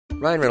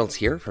Ryan Reynolds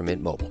here from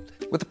Mint Mobile.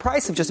 With the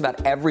price of just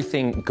about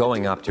everything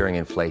going up during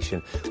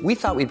inflation, we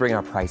thought we'd bring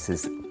our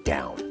prices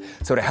down.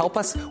 So to help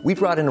us, we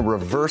brought in a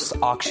reverse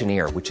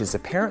auctioneer, which is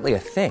apparently a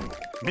thing.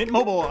 Mint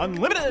Mobile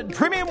Unlimited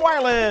Premium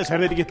Wireless. How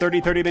to get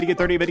 30, 30, bit to get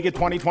 30, bit to get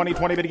 20, 20,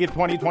 20, bit to get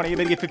 20, 20,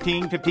 bit to get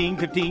 15, 15,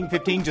 15,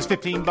 15, just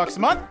 $15 a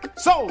month?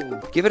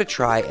 Sold! Give it a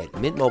try at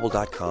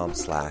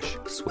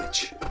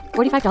mintmobile.com/switch.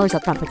 $45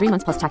 up front for 3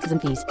 months plus taxes and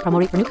fees. Promo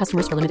rate for new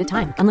customers for limited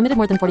time. Unlimited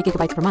more than 40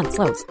 gigabytes per month.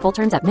 Slows full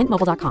terms at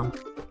mintmobile.com.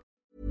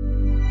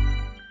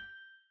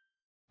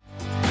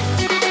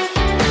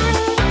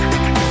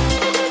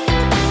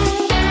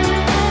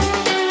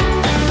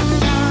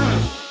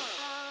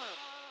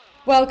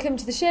 Welcome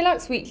to the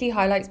Sherlock's Weekly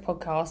Highlights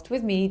podcast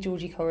with me,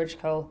 Georgie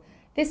Coleridge-Cole.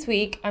 This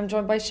week, I'm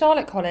joined by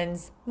Charlotte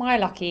Collins, Maya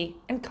Lucky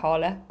and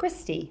Carla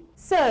Christie.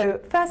 So,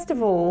 first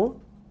of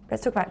all,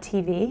 let's talk about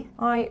TV.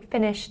 I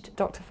finished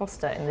Dr.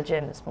 Foster in the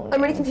gym this morning.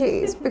 I'm really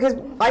confused because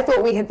I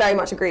thought we had very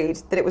much agreed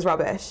that it was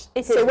rubbish.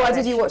 So why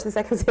did you watch the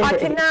second series? I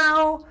can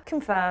now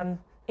confirm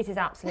it is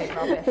absolute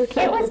rubbish.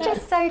 It was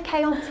just so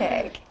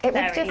chaotic. It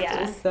was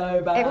just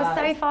so bad. It was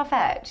so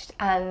far-fetched.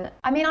 And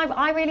I mean,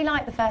 I really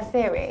liked the first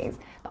series,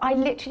 but I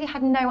literally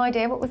had no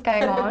idea what was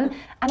going on.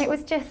 And it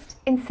was just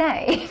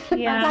insane.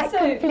 Yeah. Like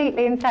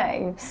completely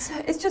insane. So,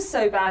 it's just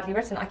so badly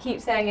written. I keep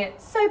saying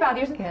it, so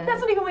badly written. Yeah. Let's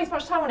not even waste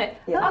much time on it.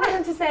 Yeah. Other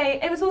than to say,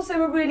 it was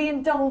also a really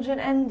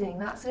indulgent ending.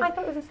 That's I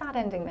thought it was a sad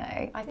ending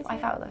though. I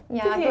felt that.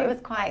 Yeah, Did I you? thought it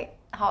was quite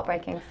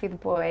heartbroken to see the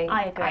boy.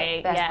 I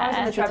agree, Their yeah. I was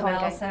on the first treadmill,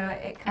 time so going.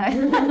 it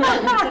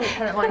didn't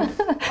put at my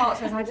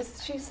partners.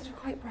 She was sort of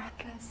quite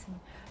breathless and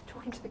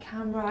talking to the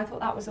camera. I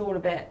thought that was all a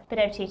bit. Bit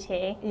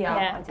OTT.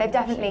 Yeah. They've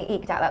definitely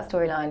eked out that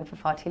storyline for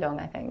far too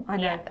long, I think. I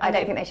know. I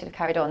don't think they should have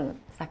carried on the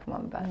second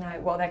one, but... No,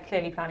 well, they're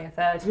clearly planning a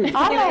third. Are they?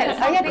 Oh yeah, of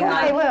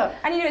course they will.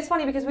 And you know, it's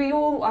funny because we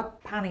all are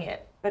panning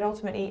it, but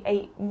ultimately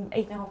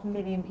 8.5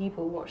 million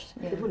people watched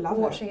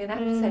watching an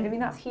episode. I mean,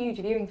 that's huge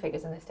viewing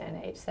figures in this day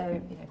and age.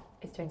 So you know,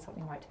 it's doing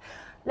something right.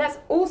 Let's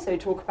also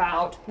talk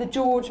about the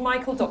George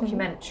Michael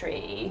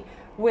documentary,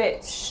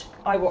 which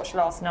I watched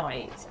last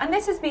night, and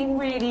this has been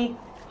really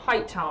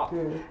hyped up,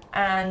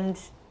 and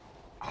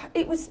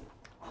it was.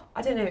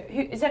 I don't know.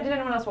 Did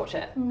anyone else watch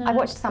it? No. I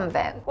watched some of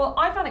it. Well,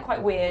 I found it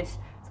quite weird. It's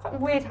quite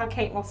weird how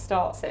Kate Moss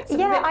starts it. It's a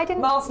bit I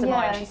didn't.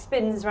 mastermind. Yeah. She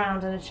spins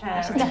around in a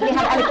chair. She definitely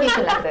had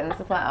elocution lessons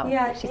as well.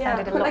 Yeah, she yeah.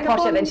 sounded a But lot like a posher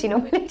Bond- than she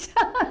normally does.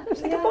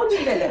 Like a Bond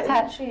villain.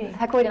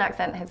 Her Croydon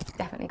accent has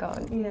definitely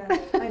gone. Yeah,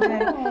 I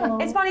know.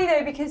 It's funny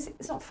though because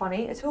it's not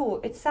funny at all.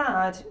 It's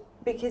sad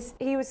because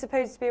he was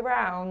supposed to be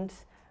around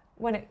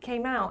when it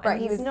came out, and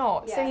he's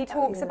not. So he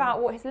talks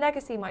about what his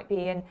legacy might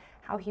be and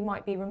how he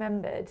might be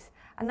remembered,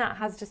 and that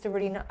has just a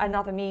really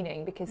another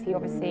meaning because he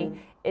obviously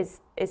is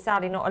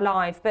sadly not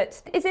alive.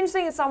 But it's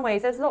interesting in some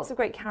ways. There's lots of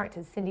great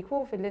characters: Cindy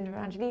Crawford, Linda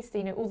Evangelista,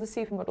 you know, all the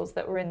supermodels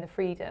that were in the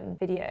Freedom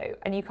video,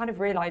 and you kind of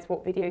realise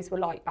what videos were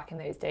like back in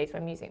those days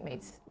when music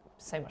made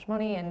so much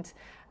money, and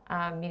you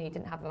know, you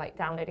didn't have the like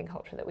downloading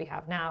culture that we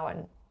have now,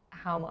 and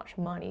how much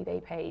money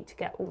they paid to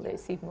get all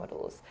those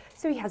supermodels.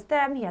 So he has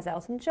them. He has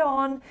Elton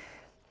John.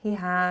 He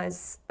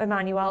has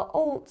Emmanuel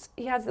Alt.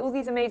 He has all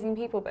these amazing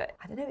people, but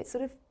I don't know, it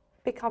sort of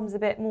becomes a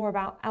bit more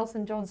about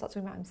Elton John starts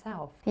talking about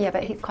himself. Yeah,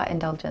 but he's quite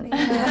indulgent.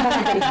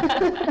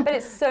 But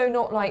it's so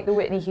not like the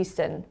Whitney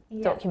Houston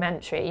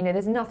documentary. You know,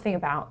 there's nothing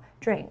about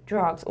drink,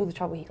 drugs, all the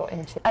trouble he got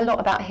into. A lot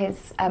about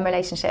his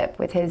relationship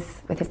with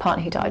his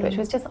partner who died, which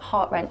was just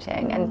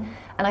heart-wrenching, and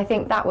I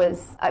think that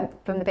was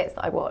from the bits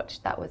that I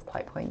watched, that was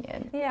quite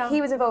poignant. Yeah,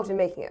 He was involved in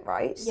making it,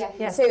 right?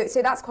 Yeah.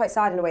 So that's quite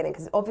sad in a way then,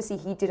 because obviously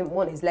he didn't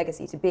want his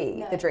legacy to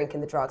be the drink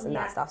and the drugs and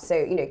that stuff. So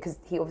you know, because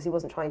he obviously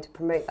wasn't trying to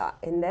promote that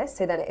in this.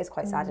 So then it is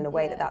quite sad in a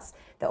way that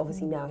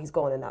obviously now he's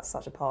gone and that's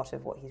such a part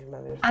of what he's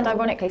remembered. And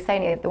ironically,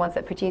 Sony are the ones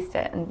that produced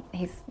it, and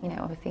he's, you know,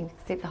 obviously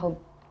the whole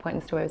point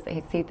of the story was that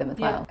he'd sued them as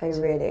well. Oh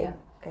really? Yeah.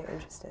 Oh,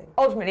 interesting.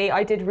 Ultimately,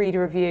 I did read a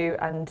review,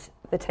 and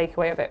the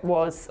takeaway of it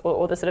was,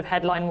 or the sort of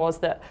headline was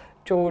that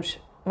George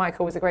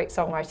Michael was a great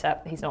songwriter.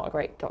 He's not a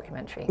great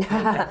documentary.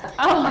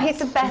 Oh, he's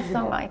the best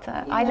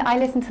songwriter. I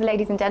listened to the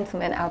Ladies and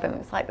Gentlemen album. It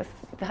was like the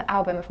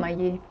album of my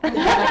youth.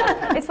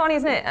 It's funny,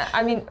 isn't it?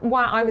 I mean,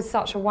 I was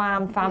such a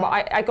Wham fan, but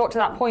I got to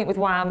that point with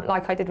Wham,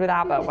 like I did with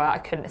ABBA, where I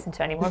couldn't listen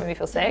to anyone, it made me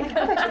feel sick.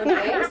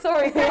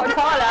 Sorry,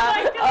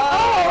 Carla.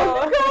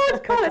 Oh,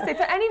 God, Carla. So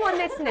for anyone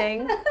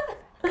listening,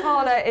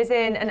 Carla is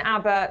in an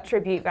ABBA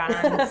tribute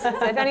band.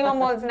 So if anyone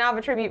wants an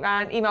ABBA tribute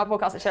band, email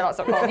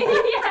podcast@sherlock.com.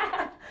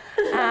 Yeah.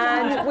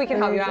 And we can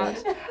help you out.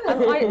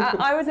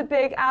 I was a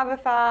big ABBA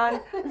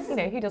fan. You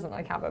know, who doesn't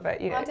like ABBA,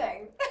 but you know. I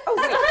don't.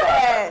 Oh,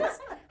 yes.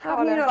 How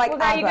can you not like well,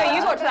 there you go. ABBA?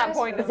 You got to that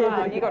point as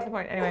well. You got to the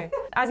point. Anyway,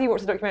 as you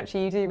watch the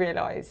documentary, you do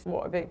realise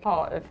what a big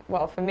part of,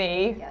 well, for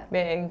me,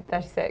 being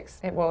 36,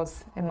 it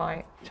was in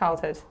my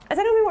childhood. Has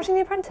anyone been watching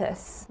The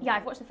Apprentice? Yeah,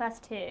 I've watched the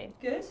first two.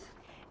 Good.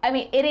 I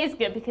mean, it is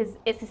good because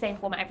it's the same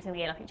format every single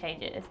year, nothing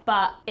changes.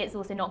 But it's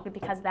also not good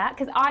because of that.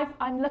 Because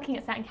I'm looking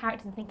at certain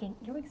characters and thinking,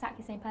 you're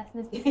exactly the same person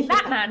as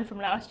that man from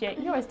last year.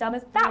 You're as dumb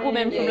as that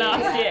woman from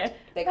last year.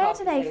 Where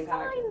do they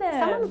find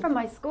them? Someone from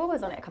my school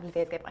was on it a couple of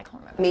years ago, but I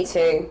can't remember. Me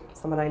too.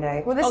 Someone I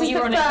know. Well, this is you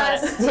the were on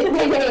first.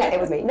 Yeah, it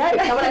was me. No,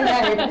 someone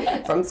I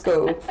know from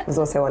school was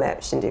also on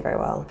it. She didn't do very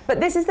well. But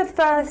this is the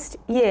first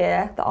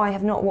year that I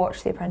have not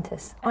watched The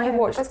Apprentice. I have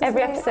watched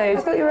every episode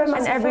I thought you were a and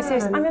massive every fan.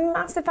 series. I'm a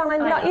massive fan.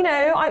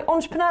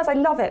 Entrepreneurs, I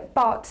love it,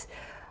 but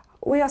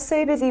we are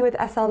so busy with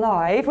SL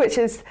Live, which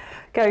is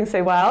going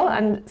so well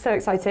and so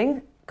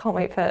exciting. Can't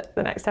wait for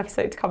the next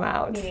episode to come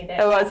out.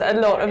 There was a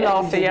lot of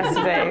laughter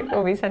yesterday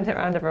when we sent it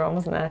around everyone,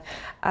 wasn't there?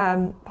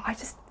 But I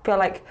just feel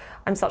like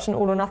I'm such an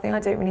all or nothing. I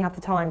don't really have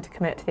the time to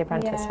commit to The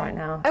Apprentice right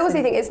now. I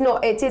also think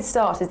it did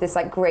start as this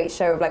like great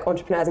show of like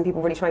entrepreneurs and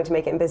people really trying to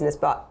make it in business,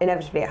 but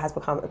inevitably it has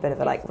become a bit of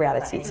a like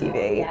reality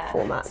TV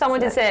format. Someone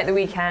did say at the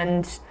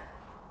weekend,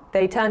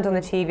 they turned on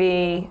the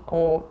TV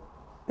or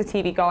the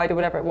TV guide or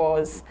whatever it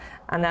was,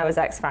 and there was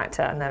X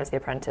Factor and there was The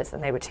Apprentice,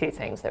 and they were two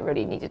things that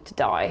really needed to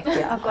die.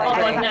 Yeah, Oh, God,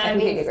 I no.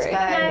 completely agree.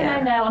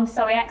 No, I'm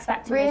sorry, X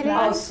Factor is Really?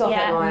 love. Oh, stop it,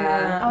 Yeah.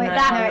 Maya. Oh,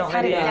 it's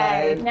had its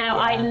day. No,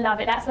 I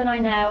love it. That's when I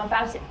know I'm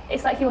about to.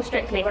 It's like you're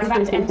Strictly. We're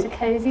about to enter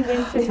cozy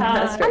winter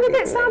time. I'm a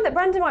bit sad that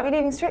Brendan might be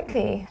leaving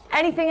Strictly.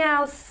 Anything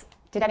else?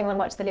 Did anyone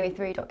watch the Louis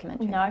III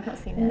documentary? No, I've not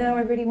seen it. No,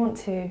 I really want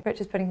to.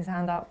 Richard's putting his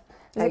hand up.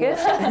 Is it good?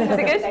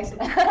 Is it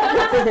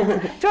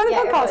good? Join the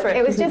podcast, Rich.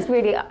 It was just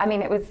really, I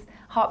mean, it was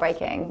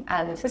heartbreaking.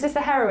 And Was this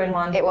the heroin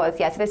one? it was,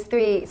 yeah. So there's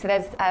three. So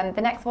there's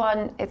the next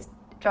one is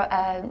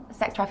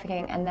sex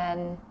trafficking and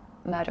then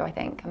murder, I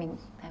think. I mean,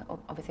 they're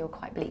obviously all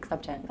quite bleak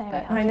subjects.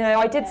 But I know.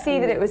 I did see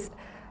that it was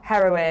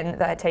heroin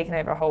that had taken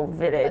over a whole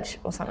village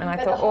or something.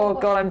 I thought, oh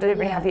God, I don't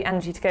really have the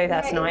energy to go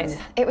there tonight.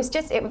 It was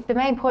just, the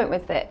main point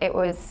was that it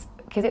was,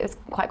 because it was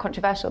quite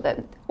controversial,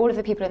 that all of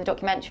the people in the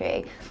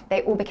documentary,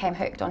 they all became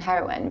hooked on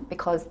heroin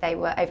because they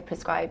were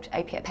overprescribed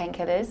opiate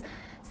painkillers.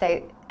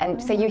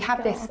 So you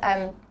have this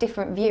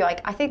different view.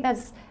 I think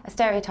there's a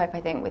stereotype,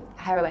 I think, with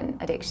heroin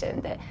addiction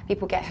that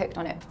people get hooked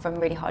on it from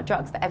really hard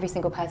drugs, but every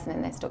single person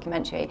in this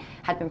documentary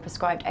had been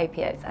prescribed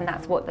opiates, and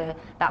that's what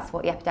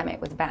the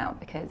epidemic was about,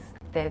 because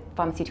the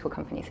pharmaceutical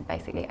companies had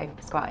basically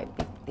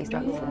overprescribed these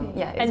drugs.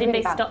 Yeah, And did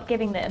they stop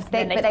giving them?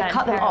 But they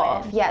cut them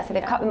off. Yeah, so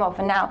they've cut them off,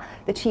 and now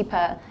the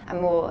cheaper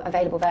and more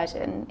available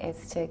version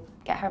is to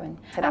get heroin.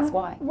 So that's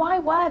why. Why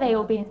were they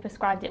all being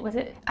prescribed it? Was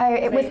it? Oh,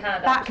 it was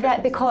back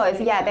then because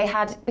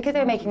they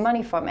were making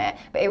money from it.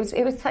 But it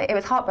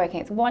was heartbreaking.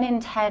 It's 1 in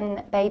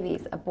 10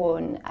 babies are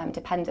born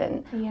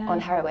dependent on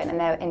heroin, and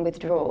they're in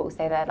withdrawal.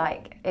 So they're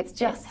like, it's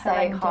just so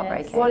horrendous.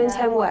 heartbreaking. 1 in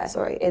 10 where?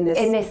 Sorry, in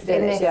this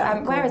village,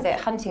 where is it?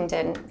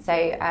 Huntingdon. So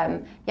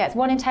it's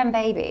 1 in 10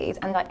 babies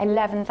and like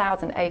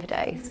 11,000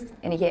 overdose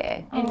in a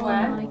year. In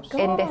where?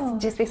 In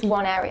this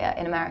one area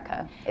in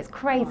America. It's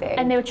crazy.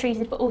 And they were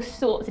treated for all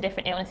sorts of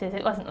different illnesses.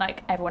 It wasn't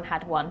like everyone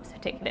had one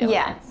particular illness.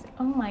 Yeah.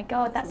 Oh my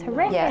God, that's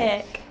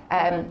horrific.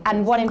 Yeah.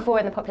 And 1 in 4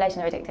 in the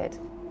population are addicted,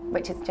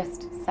 which is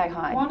just so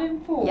high. 1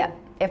 in 4? Yeah,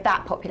 of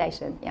that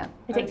population, yeah.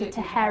 Addicted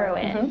to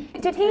heroin.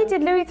 Did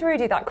Louis Theroux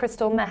do that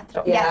crystal meth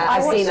documentary? Yeah,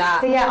 I've seen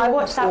that. So I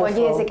watched that one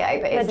Awful. years ago,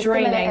 but They're it's a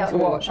similar draining to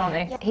ilk. watch, aren't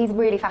they? He's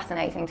really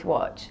fascinating to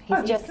watch.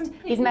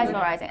 He's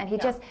mesmerising, and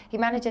he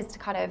manages to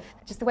kind of,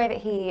 just the way that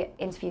he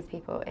interviews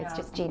people is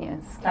just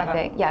genius. Clever. I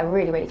think. Yeah,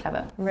 really, really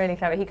clever. Really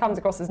clever. He comes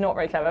across as not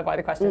very clever by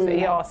the questions that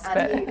he asks,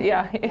 but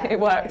it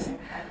works.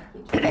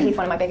 But he's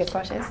one of my biggest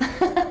crushes.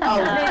 Louis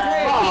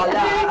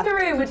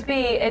Theroux would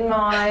be in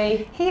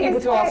my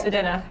people to ask for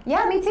dinner.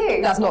 Yeah, me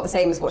too. That's not the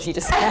same as what she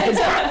just said.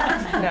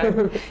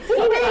 No. He's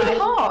really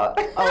hot.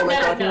 Oh my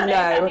God, I think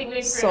no. Louis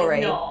Theroux Sorry.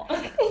 is not.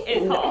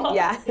 It's hot.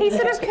 Yeah. He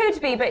sort of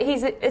could be, but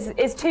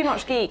is too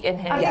much geek in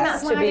him. I think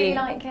that's to why I be. really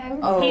like him.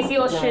 Oh, He's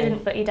yours, no.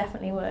 shouldn't, but he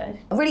definitely would.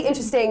 Really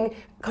interesting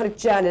kind of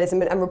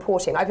journalism and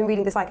reporting. I've been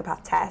reading The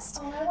Psychopath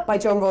Test by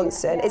John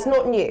Ronson. It's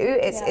not new,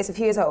 it's a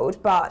few years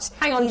old, but...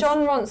 Hang on, John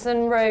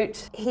Ronson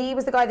wrote... He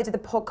was the guy that did the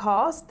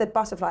podcast, The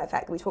Butterfly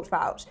Effect, that we talked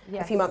about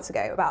a few months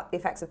ago, about the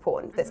effects of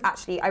porn. That's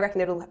actually, I reckon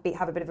it'll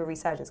have a bit of a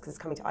resurgence because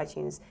it's coming to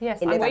iTunes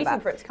Yes, in I'm November.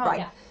 waiting for it to come. Right.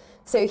 Yeah.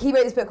 So he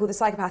wrote this book called The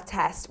Psychopath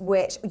Test,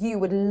 which you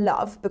would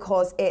love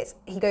because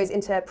he goes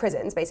into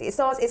prisons, basically.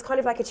 It's kind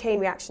of like a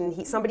chain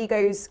reaction. Somebody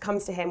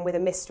comes to him with a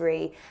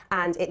mystery,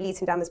 and it leads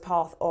him down this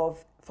path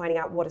of finding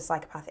out what a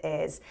psychopath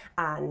is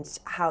and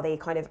how they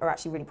kind of are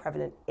actually really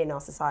prevalent in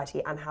our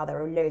society, and how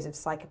there are loads of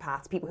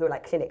psychopaths, people who are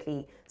like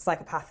clinically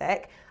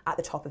psychopathic, at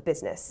the top of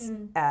business,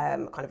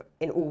 kind of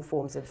in all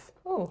forms of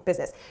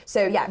business.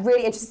 So yeah,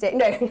 really interesting.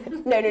 No.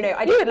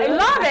 I You would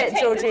love it,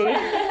 Georgie.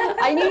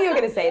 I knew you were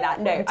going to say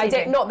that. No, I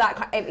don't. Not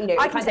that.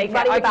 I can take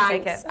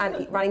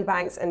it. Running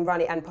banks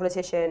and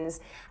politicians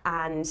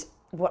and.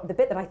 What the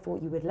bit that I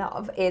thought you would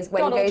love is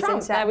when Donald he goes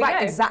Trump, into there we go.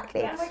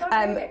 exactly.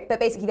 But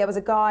basically, there was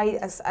a guy,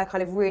 a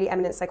kind of really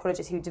eminent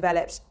psychologist, who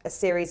developed a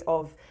series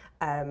of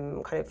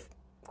kind of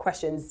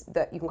questions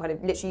that you can kind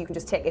of literally you can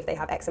just tick if they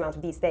have X amount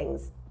of these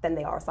things, then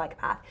they are a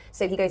psychopath.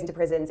 So he goes into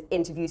prisons,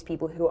 interviews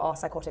people who are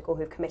psychotic or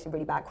who have committed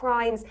really bad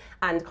crimes,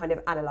 and kind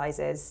of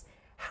analyses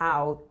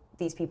how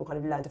these people kind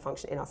of learn to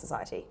function in our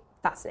society.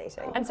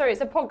 Fascinating. And sorry,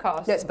 it's a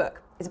podcast? No, it's a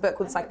book. It's a book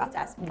called The Psychopath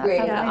Test.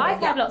 I've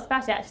heard lots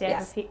about it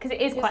actually, because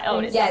it is quite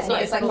old. It's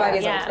like 5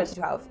 years old,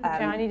 2012. Okay,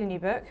 I need a new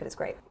book. But it's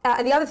great.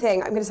 And the other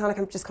thing, I'm going to sound like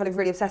I'm just kind of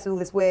really obsessed with all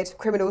this weird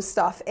criminal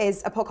stuff,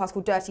 is a podcast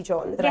called Dirty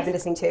John that I've been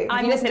listening to.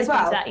 Have you listened as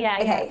well? To that, yeah.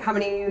 Okay, how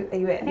many are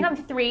you in? I think I'm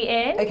 3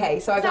 in. Okay,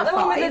 so I've done 5. Is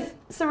that the one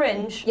with the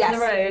syringe and the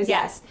rose?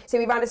 Yes. So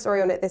we ran a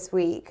story on it this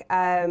week.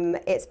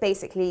 It's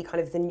basically kind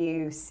of the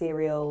new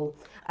serial.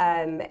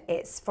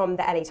 It's from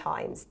the LA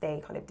Times.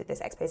 They kind of did this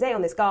expose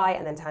on this guy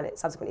and then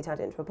subsequently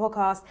turned it into a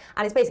podcast.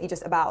 And it's basically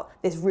just about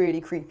this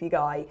really creepy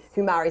guy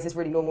who marries this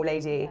really normal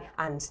lady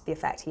and the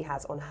effect he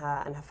has on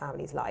her and her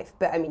family's life.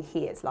 But I mean,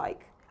 he is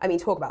like,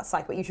 talk about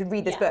psycho. You should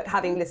read this book,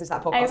 having listened to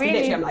that podcast. Really?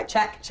 Literally, I'm like,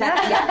 check.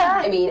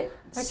 Yeah. I mean,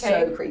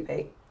 so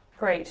creepy.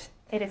 Great.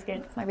 It is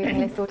good. Is my reading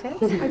list sorted? I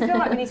feel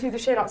like we need to move the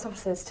Sherlock's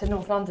offices to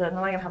North London and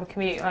I'm going to have a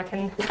commute and I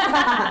can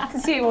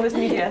consume all this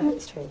media.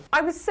 It's true.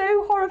 I was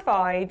so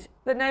horrified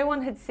that no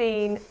one had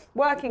seen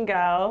Working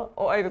Girl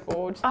or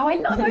Overboard. Oh, I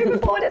love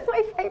Overboard. It's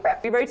my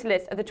favourite. We wrote a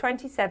list of the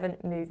 27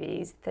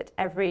 movies that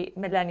every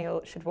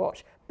millennial should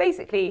watch.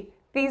 Basically,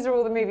 these are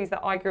all the movies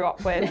that I grew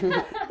up with,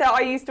 that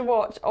I used to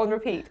watch on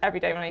repeat every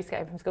day when I used to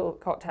get home from school.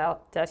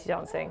 Cocktail, Dirty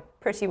Dancing,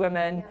 Pretty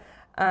Women.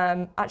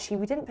 Actually,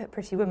 we didn't put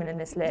Pretty Women in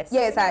this list.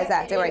 Yeah, it's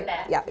there. Don't worry.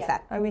 Yeah, it's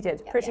there. Oh, we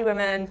did. Pretty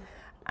Women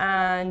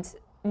and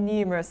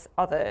numerous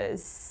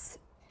others.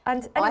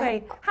 And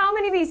anyway, how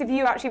many of these have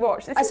you actually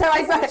watched? This shocks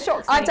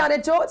me. I've done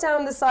a jot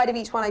down the side of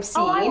each one I've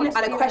seen and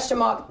a question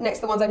mark next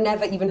to the ones I've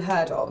never even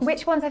heard of.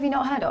 Which ones have you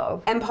not heard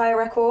of? Empire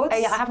Records. Oh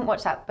yeah, I haven't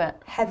watched that,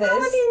 but... Heathers.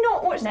 How have you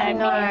not watched that?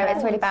 No,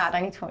 it's really bad. I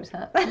need to watch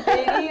that.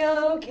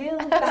 Video Kill.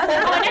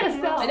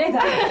 I know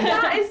that.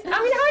 That is, how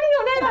do you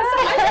not know that?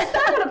 I just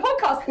stand on a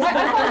podcast.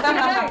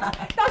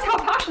 That's how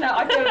passionate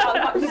I feel about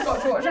the fact you've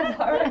got to watch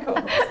Empire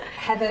Records.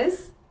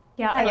 Heathers.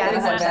 Yeah, I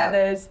watched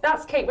that.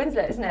 That's Kate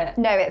Winslet, isn't it?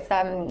 No, it's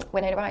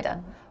Winona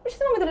Ryder. Which is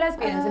the one with the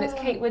lesbians, and it's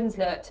Kate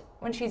Winslet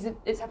when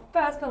it's her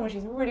first film when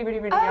she's really, really,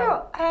 really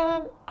young.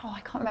 I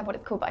can't remember what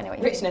it's called, but I know what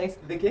you mean. Rich knows.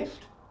 The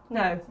Gift?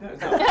 No.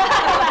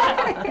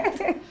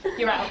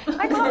 You're out.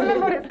 I can't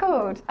remember what it's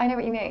called. I know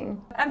what you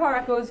mean. Empire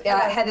Records.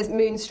 Yeah, Heather's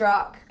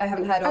Moonstruck. I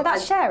haven't heard of. Oh,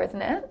 that's Cher, isn't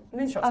it?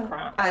 Moonstruck's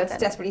crap. And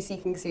Desperately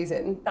Seeking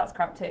Susan. That's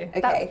crap too.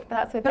 Okay.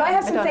 That's with but I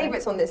have some Madonna.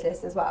 favourites on this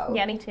list as well.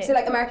 Yeah, me too. So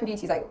like American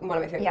Beauty is like one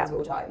of my favourite films of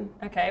all time.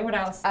 Okay, what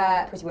else?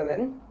 Pretty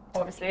Women.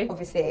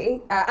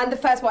 Obviously. And The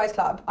First Wives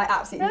Club, I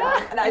absolutely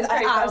love.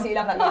 I absolutely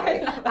love that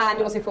movie.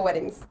 And also Four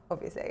Weddings,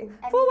 obviously.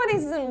 Four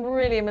Weddings isn't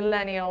really a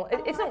millennial.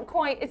 It's not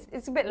quite.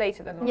 It's a bit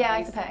later than. Yeah, I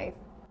movies. suppose.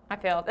 I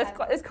feel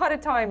there's quite a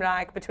time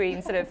lag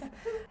between sort of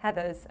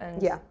Heathers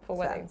and Four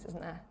Weddings, isn't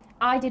there?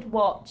 I did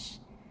watch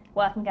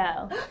Working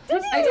Girl.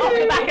 Did you? Off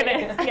the back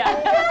of this,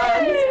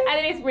 yeah. And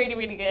it is really,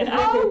 really good.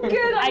 Oh,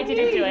 good. I did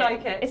enjoy it.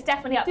 Like it. It's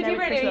definitely up Did there. you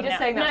with really? Pretty Or you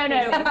just Women saying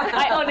now. that? No,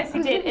 I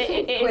honestly did.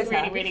 It is Where's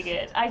really, that? really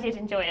good. I did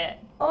enjoy it.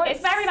 Oh,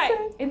 it's very like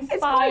inspiring.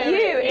 It's quite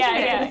you,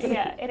 yeah, isn't it?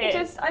 yeah, it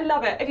is. I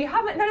love it. If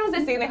anyone's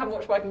listening and they haven't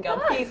watched Working Girl,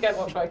 please go and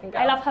watch Working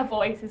Girl. I love her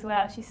voice as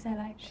well. She's so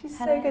like. She's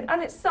so good,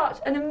 and it's such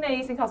an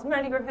amazing cast.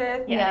 Melanie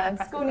Griffith, Yeah.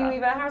 Sigourney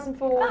Weaver, Harrison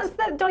Ford, That's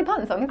the Dolly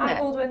Parton song, isn't Anne it?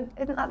 Baldwin.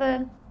 Isn't that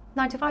the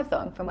 9 to 5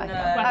 song from Working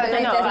No. Girl? Well,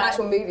 There's not, an right?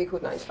 actual movie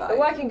called 95. The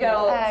Working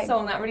Girl Okay.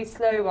 song, that really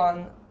slow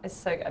one, is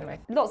so good. Anyway,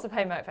 lots of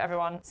homework for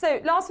everyone. So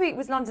last week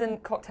was London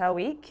Cocktail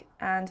Week,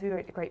 and we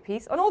wrote a great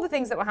piece on all the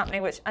things that were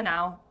happening, which are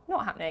now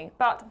not happening.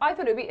 But I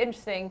thought it would be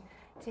interesting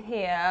to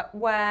hear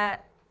where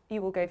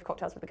you will go for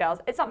cocktails with the girls.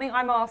 It's something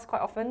I'm asked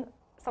quite often.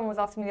 Someone was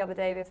asking me the other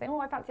day, they were saying,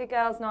 I fancy a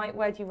girls' night,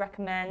 where do you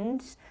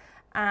recommend?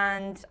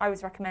 And I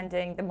was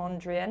recommending the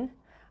Mondrian.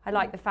 I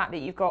like the fact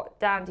that you've got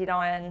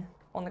Dandelion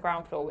on the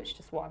ground floor, which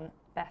just won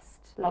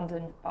Best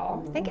London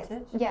Bar. I think it's,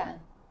 yeah.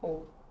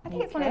 Or I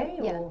think it's one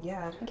of, yeah.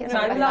 Yeah. I think it's No,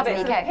 one I of the love best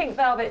it. in Sort the of UK. pink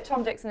velvet,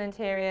 Tom Dixon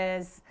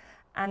interiors,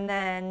 and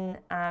then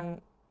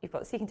you've got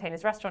the Sea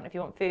Containers restaurant if you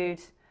want food,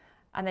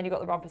 and then you've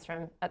got the Rumpus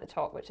Room at the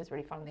top, which is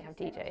really fun. They have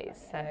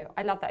DJs, so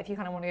I love that. If you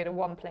kind of want to go to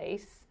one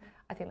place,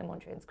 I think the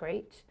Mondrian's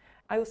great.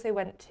 I also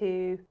went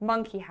to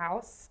Monkey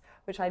House,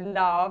 which I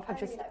love. Have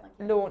just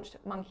launched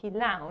Monkey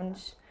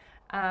Lounge,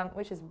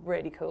 which is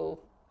really cool.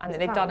 And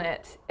they've done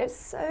it. It's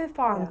so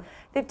fun. Yeah.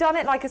 They've done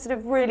it like a sort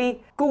of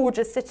really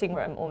gorgeous sitting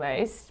room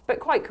almost, but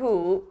quite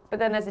cool. But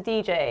then there's a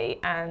DJ,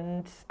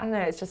 and I don't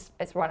know.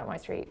 It's right up my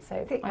street.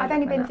 So See, I've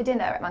only been for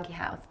dinner at Monkey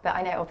House, but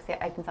I know obviously it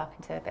opens up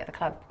into a bit of a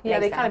club. Yeah,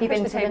 they later. kind of Have you push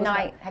been the to the tables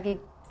night? Have you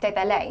stayed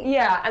there late?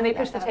 Yeah, and they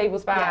push the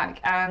tables Yeah.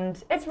 back,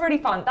 and it's really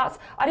fun.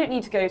 I don't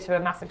need to go to a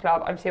massive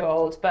club. I'm too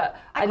old, but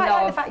I quite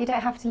like the fact you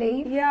don't have to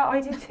leave. Yeah, I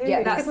do too. Yeah,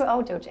 Because we're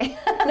old, Georgie.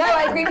 No,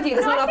 I agree with you.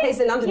 There's not enough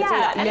places in London that do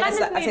that. and I London's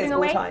say this moving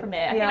all the away time. from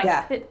it. I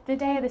Yeah. think like the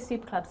day of the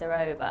super clubs are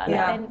over.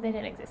 Yeah. Like, they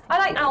don't exist I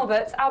like anymore.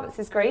 Albert's. Albert's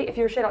is great. If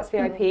you're a Sherlock's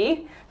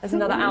VIP, there's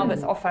another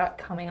Albert's offer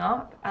coming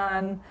up.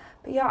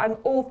 But yeah, I'm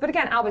all. But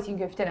again, Albert's, you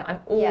can go for dinner. I'm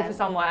all Yeah. for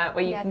somewhere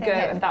where you Yeah, can same go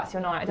here. and that's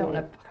your night. I don't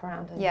want to fuck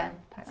around in Yeah.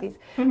 taxis.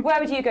 Where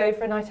would you go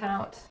for a night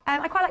out?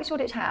 I quite like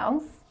Shoreditch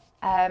House,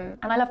 and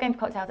I love going for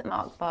cocktails at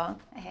Mark's Bar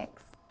at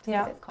Hicks.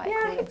 Yeah. It's quite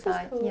Yeah, cool Hicks is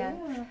inside. cool, yeah.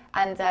 yeah.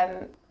 And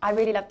I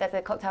really love, there's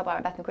a cocktail bar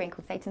in Bethnal Green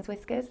called Satan's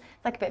Whiskers.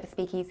 It's like a bit of a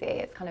speakeasy.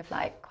 It's kind of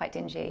like quite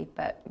dingy,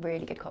 but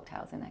really good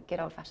cocktails in there. Good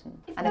old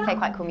fashioned. And they play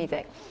quite cool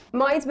music.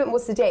 Mine's a bit more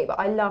sedate, but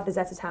I love the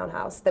Zeta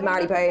Townhouse, the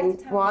Marylebone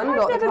one.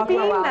 I've never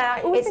been there.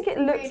 I always think it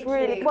looks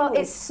really cool. Well,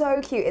 it's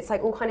so cute. It's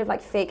like all kind of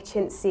like fake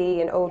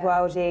chintzy and old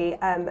worldy.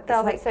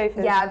 Velvet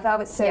sofas. Yeah,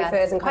 velvet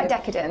sofas. And quite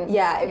decadent.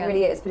 Yeah, it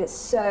really is. But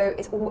it's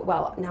all,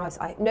 well, now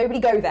nobody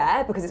go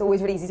there because it's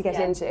always really easy to get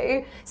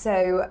into.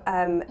 So,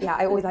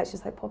 I always like to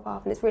just like pop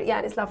up, and it's really,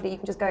 and it's lovely. You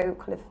can just go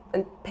kind of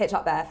and pitch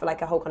up there for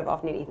like a whole kind of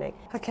afternoon, evening.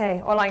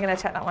 Okay, well, I'm going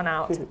to check that one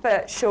out,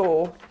 for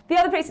sure. The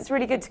other place that's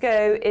really good to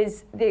go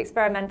is the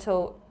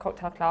Experimental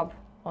Cocktail Club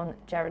on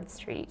Gerrard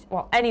Street.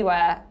 Well,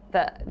 anywhere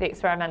that the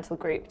Experimental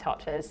group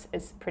touches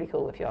is pretty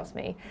cool, if you ask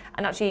me.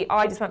 And actually,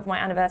 I just went for my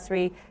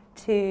anniversary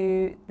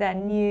to their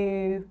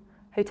new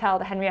hotel,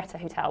 the Henrietta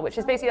Hotel, which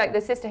is basically like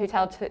the sister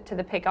hotel to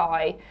the Pig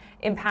Eye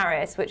in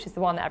Paris, which is the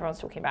one that everyone's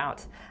talking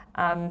about.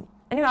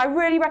 Anyway, I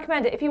really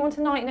recommend it. If you want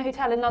a night in a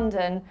hotel in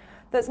London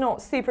that's not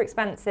super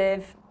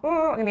expensive,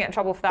 I'm going to get in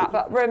trouble for that,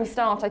 but rooms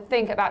start, I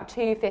think, at about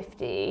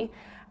 $250.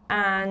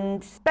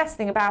 And best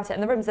thing about it,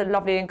 and the rooms are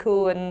lovely and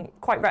cool and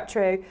quite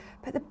retro,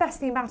 but the best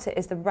thing about it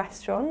is the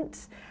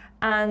restaurant.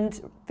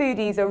 And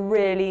foodies are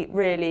really,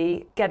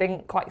 really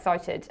getting quite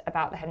excited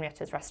about the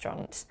Henrietta's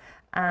restaurant.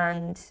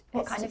 And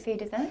what kind of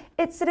food is it?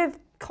 It's sort of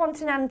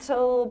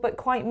continental, but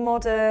quite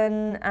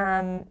modern.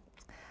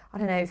 I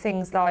don't know,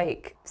 things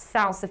like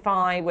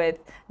salsify with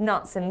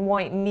nuts and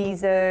white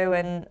miso,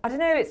 and I don't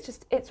know,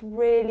 it's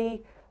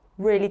really,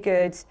 really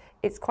good.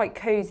 It's quite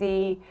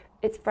cozy,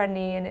 it's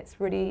friendly, and it's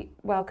really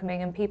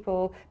welcoming, and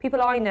people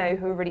I know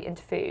who are really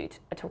into food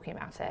are talking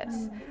about it.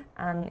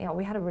 And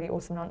we had a really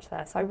awesome lunch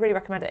there, so I really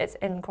recommend it. It's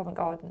in Covent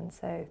Garden,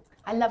 so.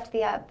 I loved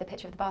the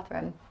picture of the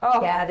bathroom.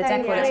 Oh, yeah, the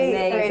decor is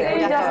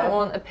amazing. Who doesn't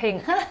want a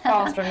pink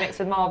bathroom mixed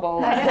with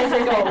marble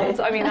and gold?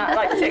 I mean, that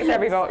like ticks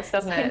every box,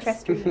 doesn't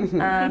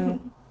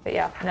it? But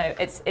yeah, no,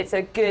 it's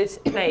a good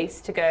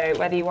place to go,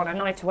 whether you want a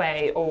night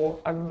away or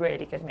a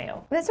really good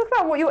meal. Let's talk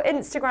about what your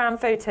Instagram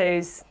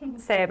photos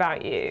say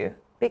about you,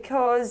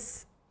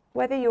 because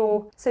whether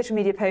your social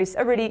media posts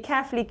are really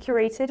carefully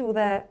curated or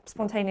they're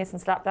spontaneous and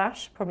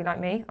slapdash, probably like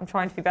me, I'm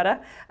trying to be better,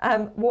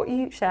 what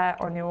you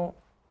share on your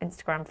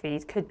Instagram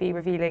feed could be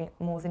revealing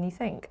more than you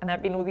think. And there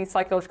have been all these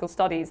psychological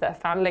studies that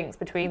have found links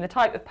between the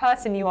type of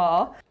person you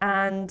are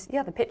and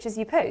the pictures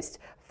you post.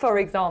 For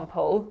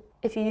example,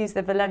 if you use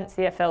the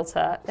Valencia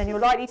filter, then you're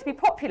likely to be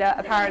popular,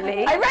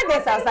 apparently. I read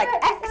this, I was like,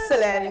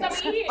 excellent.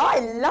 I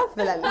love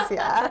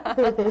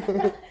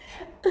Valencia.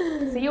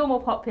 So you're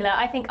more popular.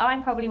 I think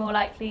I'm probably more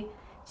likely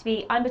to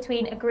be, I'm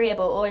between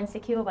agreeable or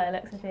insecure by the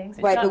looks of things.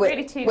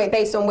 Wait,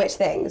 based on which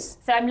things?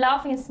 So I'm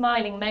laughing and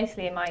smiling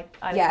mostly in my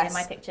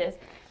pictures.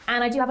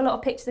 And I do have a lot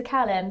of pictures of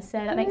Callum, so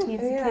that makes me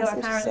insecure,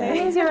 apparently. It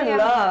means you're in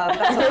love,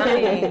 that's what that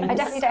means. I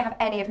definitely don't have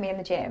any of me in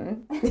the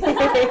gym.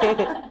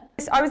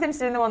 I was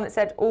interested in the one that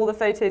said all the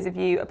photos of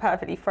you are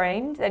perfectly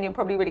framed, and you're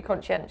probably really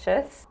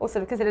conscientious. Also,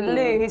 because of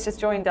Lou, who's just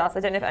joined us,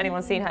 I don't know if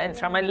anyone's seen her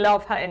Instagram. I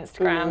love her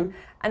Instagram,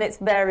 and it's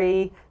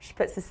she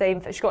puts the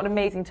same, she's got an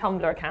amazing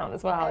Tumblr account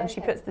as well, and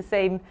she puts the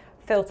same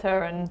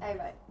filter and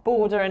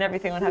border and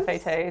everything on her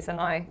photos,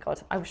 and I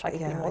wish I could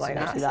be more like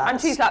that. I'm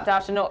too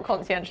slapdash and not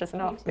conscientious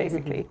enough,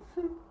 basically.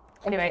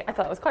 Anyway, I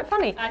thought it was quite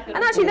funny. And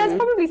actually, there's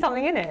probably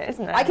something in it,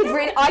 isn't there? I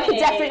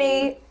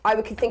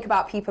could think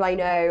about people I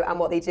know and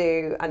what they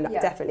do, and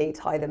definitely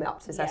tie them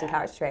up to certain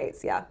character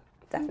traits. Yeah,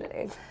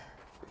 definitely.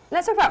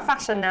 Let's talk about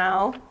fashion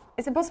now.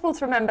 It's impossible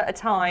to remember a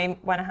time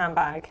when a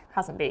handbag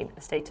hasn't been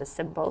a status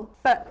symbol,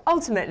 but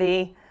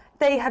ultimately,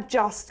 they have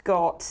just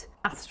got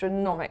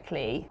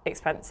astronomically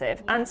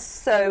expensive and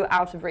so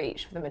out of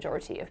reach for the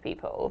majority of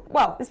people.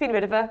 Well, there's been a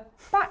bit of a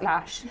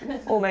backlash,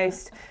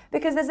 almost,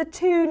 because there's a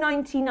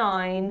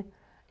 $2.99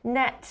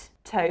 net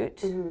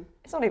tote.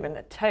 It's not even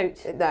a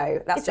tote.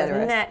 No, that's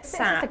generous. It's a net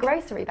sack. It's a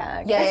grocery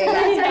bag. Yeah. It's a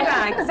grocery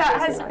bag that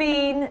has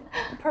been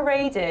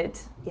paraded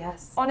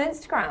on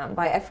Instagram.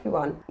 By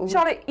everyone.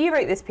 Charlotte, you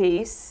wrote this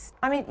piece.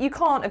 I mean, you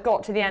can't have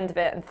got to the end of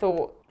it and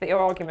thought that your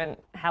argument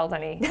held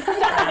any.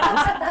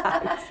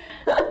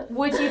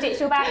 Would you ditch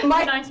your bag for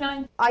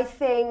 $2.99? I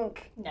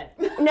think... No.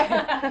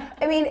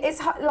 I mean, it's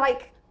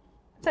like...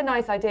 It's a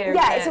nice idea.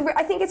 Yeah,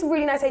 I think it's a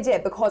really nice idea,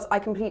 because I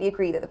completely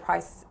agree that the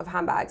price of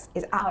handbags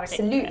is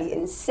absolutely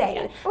insane.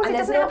 Yeah. Also, and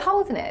doesn't it have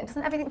holes in it?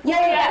 Doesn't everything?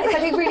 Yeah. It's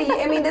like it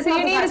really. I mean, there's. So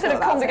you need a sort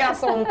of Comme des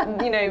Garçons,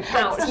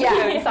 pouch.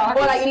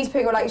 Or like you need to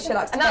put your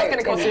Shellax. And that's going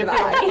to cost you a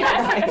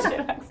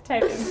Shellax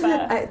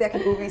tote. That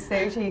can all be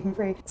so cheap and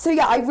free. So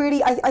yeah,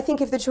 I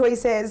think if the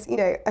choice is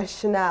a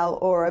Chanel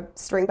or a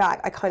string bag,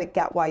 I kind of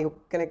get why you're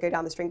going to go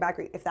down the string bag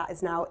route if that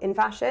is now in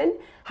fashion.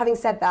 Having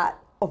said that,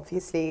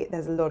 obviously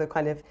there's a lot of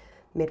kind of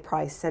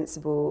mid-price,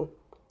 sensible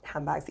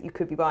handbags that you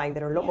could be buying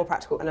that are a lot more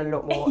practical and a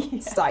lot more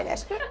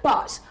stylish.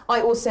 But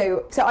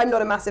I'm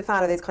not a massive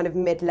fan of those kind of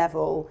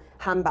mid-level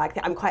handbag.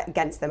 I'm quite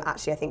against them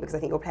actually, I think, because I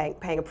think you're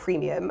paying a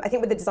premium. I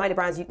think with the designer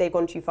brands, they've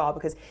gone too far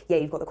because,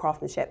 you've got the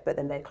craftsmanship, but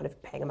then they're kind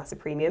of paying a massive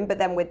premium. But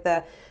then with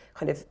the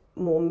kind of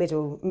more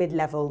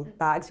mid-level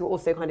bags, you're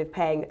also kind of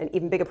paying an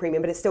even bigger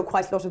premium, but it's still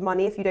quite a lot of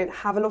money if you don't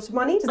have a lot of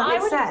money. Does that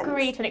make sense? I would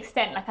agree to an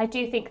extent. Like, I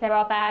do think there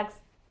are bags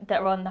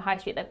that are on the high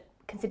street that are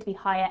considered to be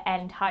higher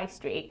end high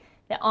street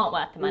that aren't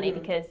worth the money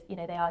because,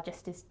 they are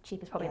just as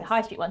cheap as probably the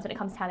high street ones when it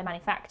comes to how they're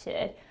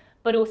manufactured.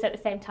 But also at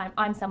the same time,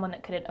 I'm someone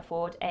that couldn't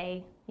afford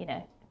a,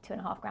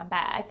 £2.5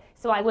 bag.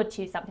 So I would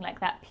choose something like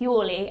that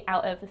purely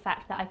out of the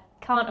fact that I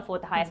can't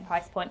afford the highest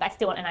price point, but I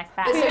still want a nice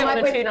bag. So you don't want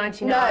a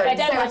 £2.99? No, I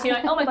don't want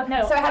 £2.99. Oh my God,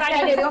 no. So I have to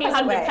go the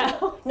opposite way.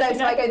 No,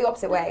 so I go the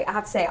opposite way. I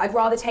have to say, I'd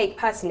rather take,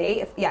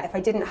 personally, if I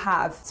didn't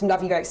have some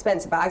lovely, very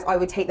expensive bags, I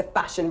would take the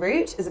fashion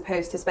route as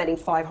opposed to spending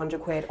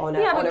 £500 on a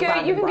random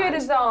brand. You can go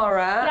to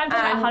Zara. But I'm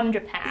talking about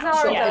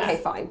 £100. Zara, okay,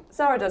 fine.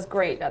 Zara does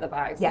great leather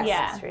bags on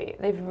the street.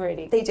 They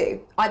do.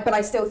 But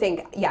I still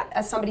think,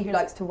 as somebody who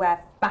likes to wear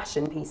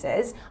fashion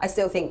pieces, I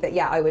still think that,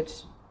 I would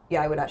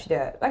actually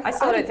do it. I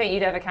still don't think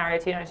you'd ever carry a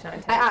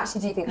 $2.99. I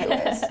actually do think I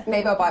would.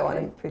 Maybe I'll buy one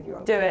and prove you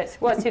wrong. Do it.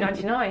 Well, it's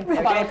 $2.99.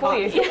 I'll buy one for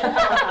you.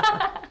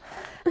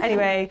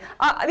 Anyway,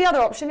 the other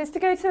option is to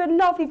go to a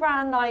lovely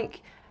brand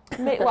like,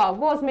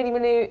 was Mini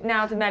Minute,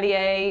 now De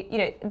Melier.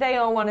 They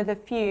are one of the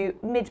few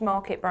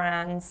mid-market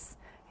brands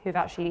who've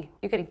actually,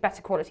 you're getting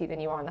better quality than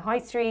you are on the high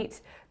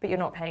street, but you're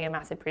not paying a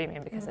massive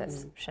premium because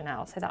it's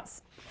Chanel. So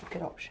that's a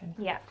good option.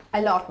 Yeah.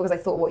 I laughed because I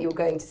thought what you were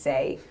going to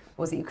say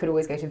was that you could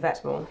always go to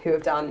Vetements, who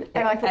have done a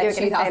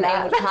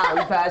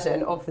 £2,800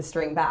 version of the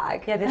string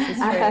bag. Yeah, this is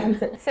true.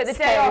 So the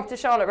day after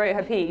Charlotte wrote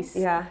her piece,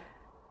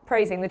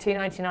 praising the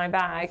 $2.99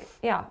 bag,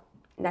 on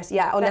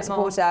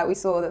Net-a-Porter, we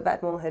saw that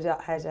Vetements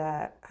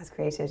has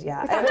created,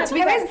 to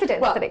be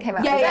coincidence that it came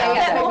out.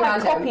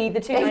 Vetements copied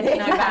the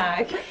 $2.99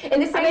 bag.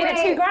 In the same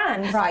way,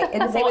 £2,000. Right, in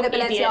the same way that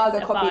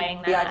Balenciaga copied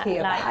the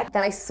IKEA bag. bag.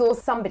 Then I saw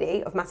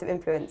somebody of massive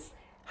influence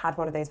had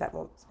one of those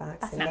Vetements bags.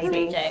 That's an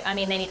absolute joke. I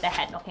mean, they need their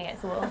head knocking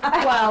against the wall.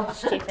 Well,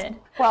 stupid.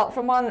 Well,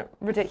 from one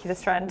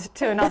ridiculous trend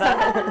to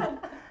another.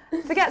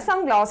 Forget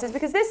sunglasses,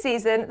 because this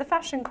season the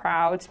fashion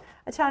crowd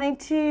are turning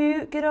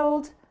to good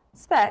old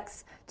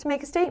Specs to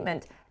make a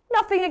statement.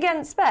 Nothing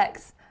against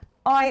Specs.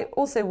 I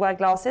also wear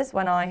glasses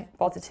when I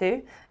bother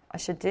to. I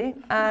should do.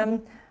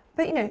 But,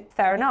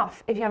 fair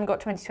enough if you haven't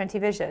got 20/20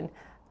 vision.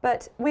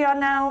 But we are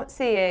now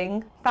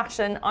seeing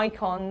fashion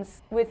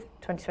icons with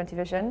 20/20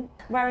 vision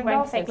wearing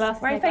fake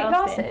glasses. Wearing fake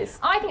glasses.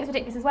 I think it's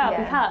ridiculous as well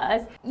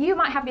because you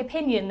might have the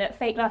opinion that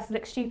fake glasses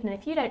look stupid, and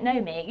if you don't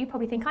know me, you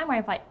probably think I'm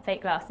wearing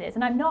fake glasses,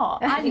 and I'm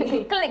not. I'm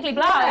clinically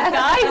blind,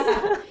 guys.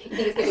 You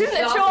think this isn't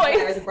a choice.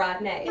 There is a brand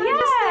name.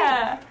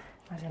 Yeah.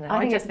 I don't know.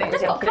 I just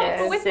got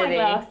comfortable with my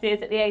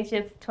glasses at the age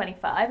of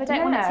 25. I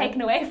don't want it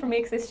taken away from me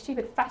because it's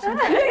stupid fashion.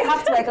 You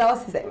have to wear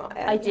glasses, though,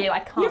 Maya. I do.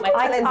 I can't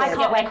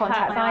wear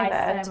contacts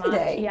either. So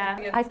much.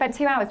 Yeah. I spent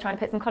 2 hours trying to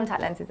put some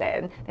contact lenses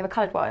in. They were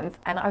coloured ones,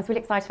 and I was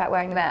really excited about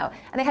wearing them out.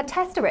 And they had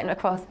Tester written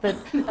across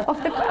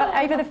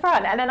over the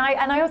front. And then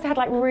I also had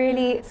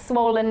really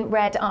swollen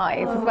red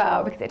eyes as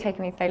well because it had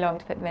taken me so long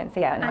to put them in. So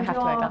and I have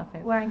to wear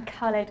glasses. Wearing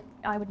coloured.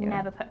 I would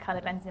never put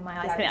coloured lenses in my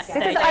eyes.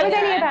 I was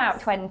only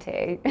about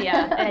 20.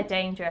 Yeah, they're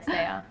dangerous,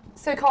 they are.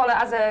 So Carla,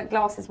 as a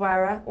glasses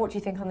wearer, what do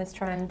you think on this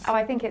trend?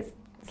 I think it's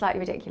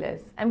slightly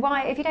ridiculous. And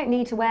why, if you don't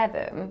need to wear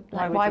them,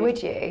 why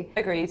would you?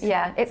 Agreed.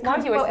 Yeah, it's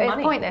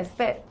pointless,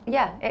 but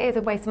it is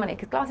a waste of money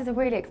because glasses are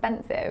really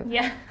expensive.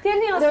 Yeah. The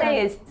only thing I'll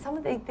say is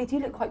they do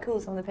look quite cool,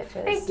 some of the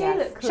pictures. They do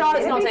look cool.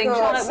 Charlotte's nodding.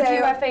 Charlotte, would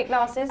you wear fake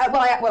glasses? I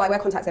wear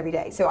contacts every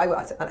day, so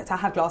to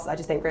have glasses, I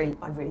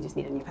really just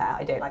need a new pair.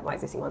 I don't like my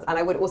existing ones, and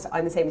I would also,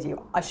 I'm the same as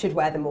you. I should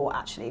wear them more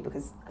actually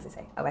because, as I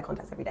say, I wear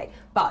contacts every day.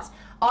 But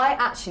I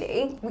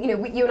actually, you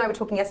and I were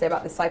talking yesterday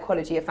about the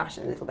psychology of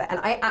fashion a little bit,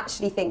 and I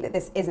actually think that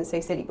this isn't so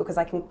silly because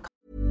I can.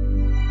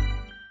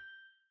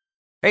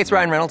 Hey, it's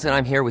Ryan Reynolds, and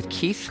I'm here with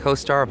Keith,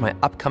 co-star of my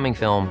upcoming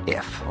film,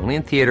 If, only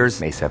in theaters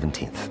May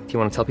 17th. Do you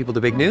want to tell people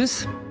the big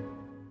news?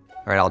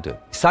 All right, I'll do it.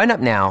 Sign up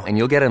now and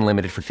you'll get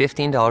unlimited for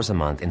 $15 a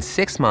month and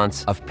 6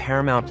 months of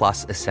Paramount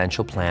Plus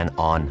Essential Plan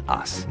on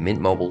us.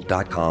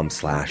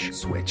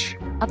 MintMobile.com/switch.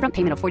 Upfront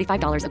payment of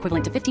 $45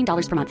 equivalent to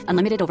 $15 per month.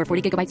 Unlimited over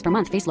 40 gigabytes per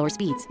month. Face lower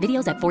speeds.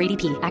 Videos at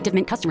 480p. Active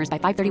Mint customers by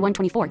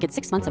 531.24 get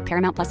 6 months of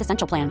Paramount Plus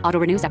Essential Plan. Auto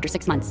renews after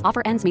 6 months.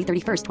 Offer ends May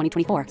 31st,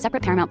 2024.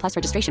 Separate Paramount Plus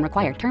registration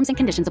required. Terms and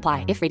conditions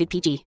apply if rated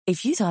PG.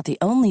 If you thought the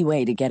only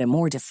way to get a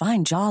more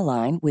defined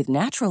jawline with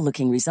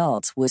natural-looking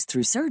results was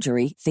through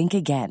surgery, think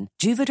again.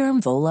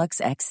 Juvederm Volux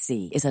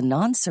XC is a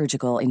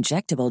non-surgical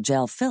injectable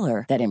gel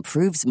filler that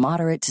improves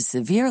moderate to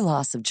severe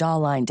loss of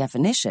jawline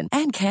definition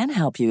and can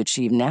help you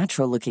achieve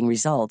natural-looking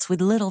results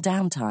with little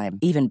downtime.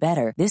 Even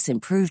better, this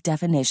improved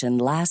definition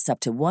lasts up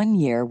to 1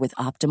 year with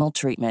optimal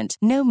treatment.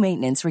 No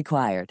maintenance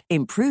required.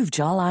 Improve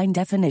jawline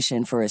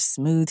definition for a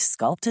smooth,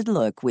 sculpted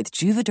look with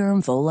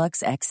Juvederm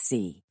Volux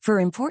XC. For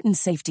important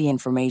safety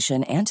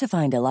information and to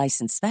find a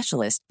licensed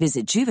specialist,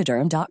 visit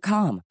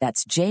Juvederm.com.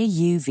 That's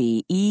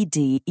JUVEDERM.com.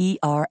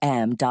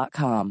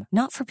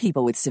 Not for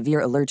people with severe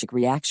allergic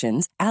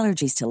reactions,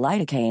 allergies to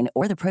lidocaine,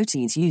 or the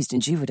proteins used in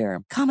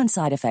Juvederm. Common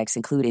side effects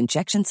include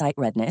injection site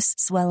redness,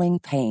 swelling,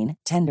 pain,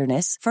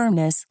 tenderness,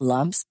 firmness,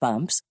 lumps,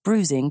 bumps,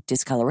 bruising,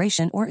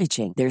 discoloration, or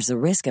itching. There's a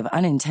risk of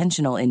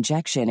unintentional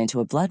injection into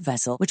a blood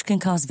vessel, which can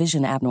cause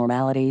vision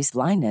abnormalities,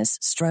 blindness,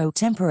 stroke,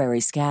 temporary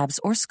scabs,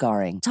 or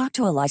scarring. Talk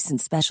to a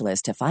licensed specialist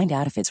to find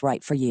out if it's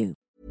right for you.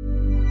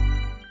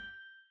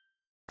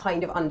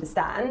 Kind of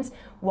understand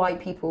why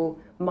people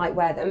might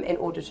wear them in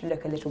order to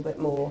look a little bit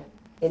more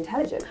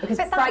intelligent, because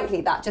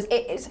frankly that just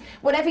it's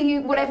whatever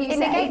you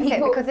say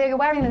people, because you're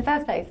wearing them in the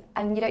first place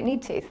and you don't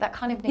need to, so that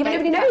kind of negates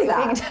nobody knows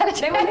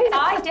that.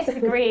 I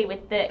disagree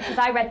with because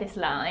I read this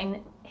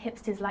line,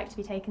 hipsters like to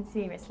be taken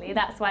seriously,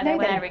 that's why they're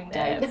wearing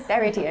them.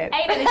 They're idiots.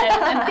 A, they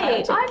don't, and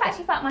B, I've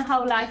actually felt my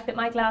whole life that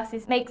my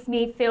glasses makes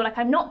me feel like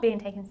I'm not being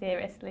taken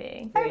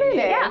seriously. Oh really?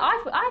 Yeah,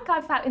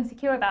 I've felt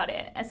insecure about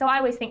it, and so I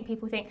always think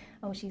people think,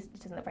 oh, she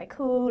doesn't look very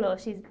cool, or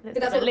she's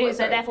a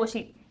loser, therefore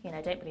she,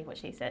 don't believe what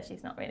she says,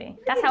 she's not really.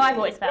 That's how I've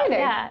always felt.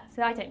 Really? Yeah,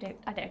 so I don't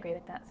agree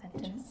with that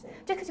sentence.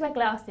 Just because you wear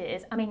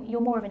glasses, I mean,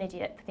 you're more of an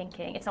idiot for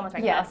thinking if someone's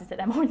wearing glasses that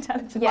they're more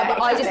intelligent. Yeah,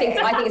 but I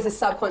think it's a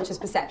subconscious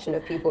perception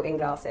of people in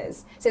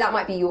glasses. So that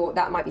might be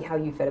how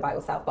you feel about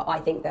yourself, but I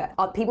think that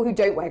people who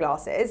don't wear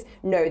glasses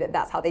know that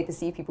that's how they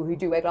perceive people who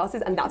do wear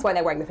glasses, and that's why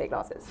they're wearing the fake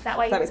glasses. Is that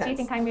why do you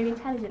think I'm really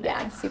intelligent?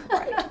 Yeah, super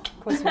bright. Of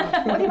course you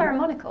are. Why do you wear a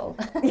monocle?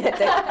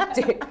 Yeah,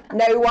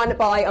 no one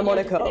buy a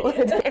monocle.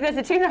 If there's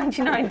a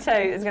 £2.99 tote,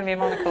 there's going to be a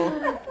monocle.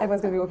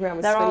 Everyone's going to be walking around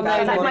with There are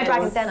bags. no That's my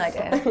Dragon's Den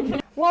idea.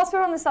 Whilst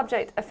we're on the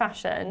subject of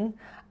fashion,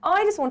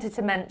 I just wanted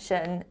to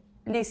mention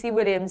Lucy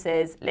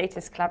Williams's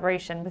latest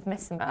collaboration with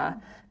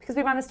Missima, because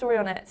we ran a story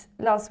on it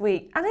last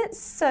week, and it's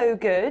so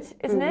good,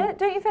 isn't it?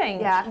 Don't you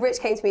think? Yeah, Rich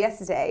came to me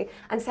yesterday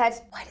and said,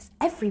 why does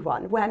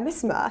everyone wear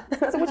Missima?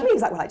 I said, what do you mean?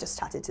 He's like, well, I just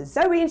chatted to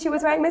Zoe and she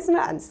was wearing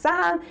Missima, and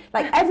Sam.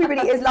 Like,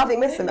 everybody is loving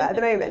Missima at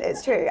the moment,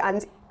 it's true.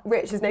 And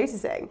Rich is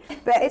noticing.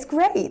 But it's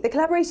great. The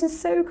collaboration's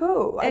so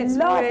cool. I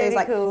love really those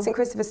like cool. St.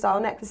 Christopher style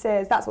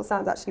necklaces. That's what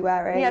Sam's actually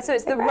wearing. Yeah, so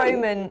it's the great.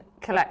 Roman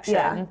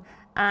collection,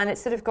 and it's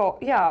sort of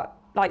got,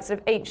 like sort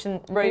of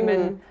ancient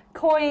Roman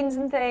coins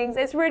and things.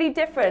 It's really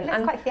different.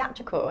 It's quite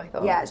theatrical, I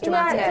thought. Yeah, it's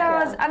dramatic.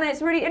 Yeah, it does. And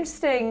it's really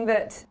interesting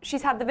that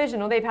she's had the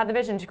vision, or they've had the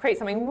vision, to create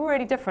something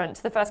really different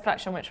to the first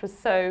collection, which was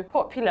so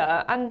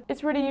popular, and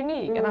it's really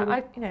unique. And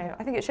I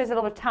think it shows a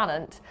lot of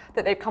talent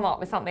that they've come up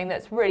with something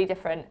that's really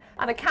different.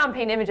 And the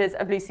campaign images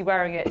of Lucy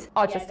wearing it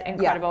are just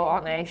incredible,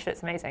 aren't they?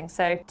 It's amazing.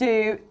 So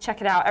do check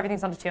it out.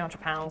 Everything's under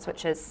 £200,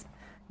 which is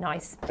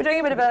nice. We're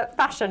doing a bit of a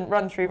fashion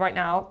run through right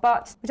now,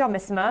 but we've done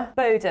Missima,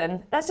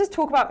 Boden. Let's just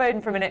talk about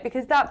Boden for a minute,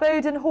 because that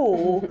Boden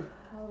haul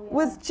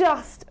was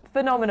just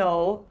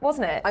phenomenal,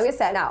 wasn't it? I'm going to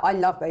say it now. I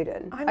love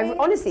Boden.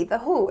 Honestly, the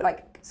haul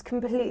it's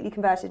completely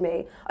converted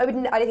me. I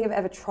don't think I've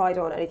ever tried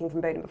on anything from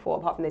Boden before,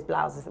 apart from those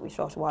blouses that we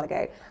shot a while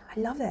ago. I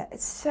love it.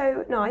 It's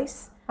so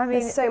nice.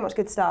 There's so much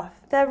good stuff.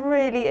 There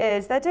really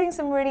is. They're doing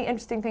some really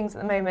interesting things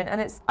at the moment, and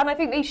I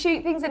think they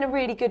shoot things in a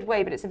really good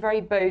way, but it's a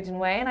very Boden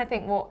way. And I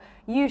think what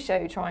you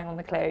show trying on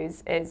the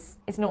clothes is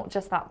it's not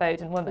just that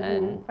Boden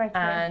woman,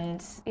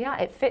 and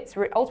it fits.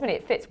 Ultimately,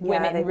 it fits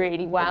women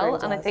really well. Really,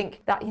 and I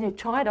think that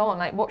try it on,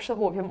 like watch the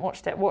haul if you haven't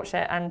watched it, watch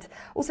it. And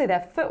also their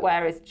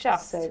footwear is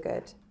just so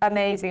good,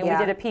 amazing. We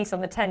did a piece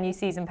on the 10 new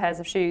season pairs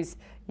of shoes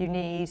you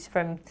need,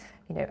 from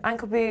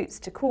ankle boots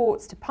to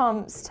courts to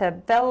pumps to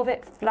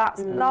velvet flats.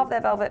 Love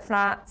their velvet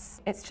flats.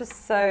 It's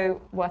just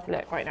so worth a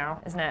look right now,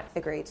 isn't it?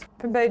 Agreed.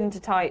 From Boden to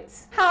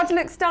tights. How to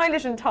look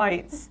stylish in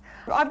tights.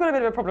 I've got a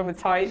bit of a problem with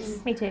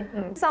tights. Me too.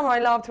 Summer, I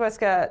love to wear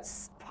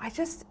skirts.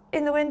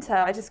 In the winter,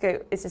 I just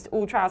go, it's just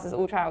all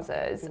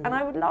trousers. And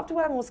I would love to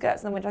wear more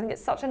skirts in the winter. I think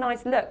it's such a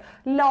nice look.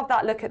 Love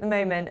that look at the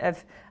moment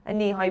of a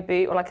knee-high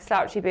boot, or like a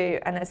slouchy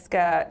boot and a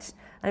skirt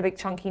and a big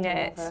chunky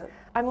knit.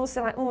 I'm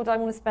also like, do I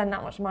want to spend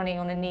that much money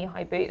on a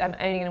knee-high boot I'm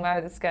only going to wear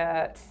with a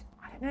skirt?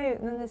 I don't know.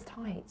 And then there's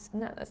tights.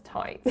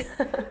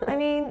 I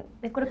mean,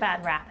 they've got a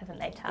bad rap, haven't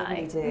they,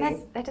 tights? They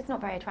do. They're just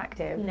not very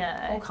attractive.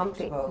 No. Or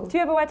comfortable. Do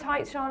you ever wear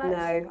tights, Charlotte?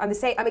 No, I'm the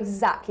same. I'm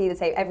exactly the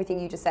same. Everything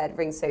you just said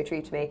rings so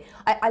true to me.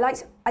 I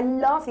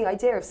love the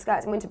idea of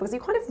skirts in winter, because you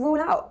kind of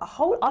rule out a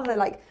whole other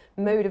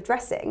mode of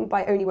dressing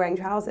by only wearing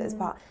trousers.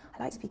 But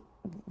I like to be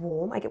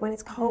warm. I get when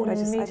it's cold. Me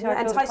too. I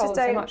feel tights just don't.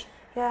 so much.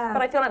 Yeah.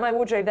 But I feel like my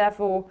wardrobe,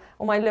 therefore,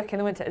 or my look in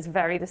the winter is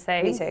very the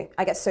same. Me too.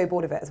 I get so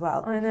bored of it as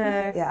well. I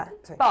know. Yeah.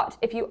 But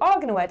if you are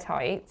going to wear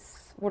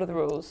tights, what are the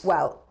rules?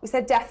 Well, we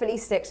said definitely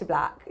stick to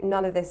black.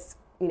 None of this,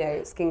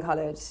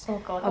 skin-coloured.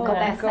 Oh God,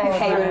 they're so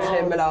Kate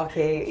Middleton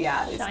malarkey.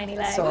 Yeah. Shiny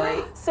legs.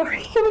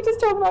 Sorry, can we just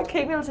talk about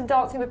Kate Middleton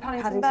dancing with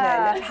Paddington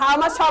Bear? How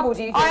much trouble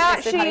do you think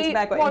Mr. Paddington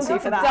Bear got into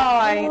for that?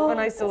 I actually wanted to die when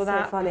I saw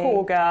that. So funny.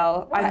 Poor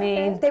girl.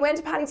 They went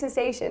to Paddington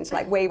Station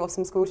to wave off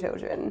some school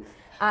children,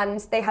 and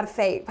they had a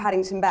fake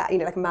Paddington Bear, you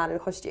know, like a man in a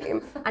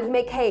costume, and he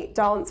made Kate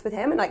dance with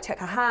him and like took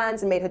her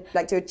hands and made her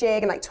like do a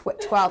jig and like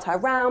twirled her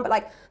around, but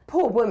like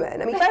poor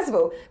woman. I mean, first of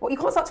all, you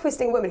can't start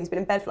twisting a woman who's been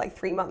in bed for like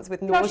 3 months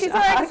with nausea. Well, she's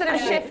wearing a sort of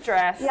shift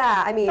dress.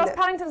 Yeah, I mean... Plus,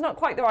 Paddington's not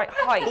quite the right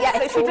height. Yeah,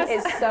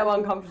 it's so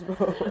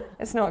uncomfortable.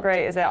 It's not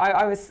great, is it?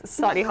 I was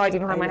slightly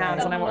hiding behind my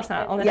hands when I watched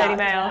that on the Daily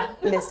Mail.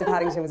 Mr.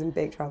 Paddington was in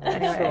big trouble,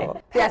 anyway.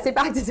 sure. Yeah, so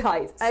back to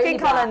tights. Skin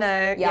colour,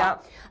 no. Yeah.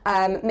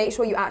 Make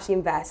sure you actually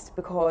invest,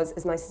 because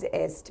as nice as it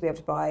is to be able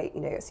to buy, you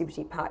know, a super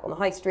cheap pack on the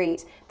high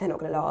street, they're not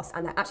going to last,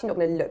 and they're actually not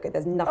going to look good.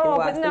 There's nothing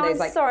worse than those,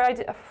 like... sorry,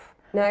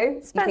 No?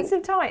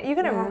 Expensive tight. You're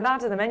going to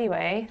ladder them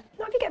anyway.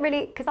 Not if you get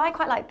really... Because I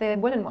quite like the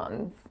woolen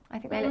ones. I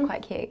think they look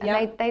quite cute.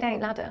 And they don't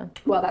ladder.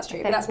 Well, that's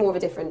true. But that's more of a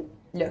different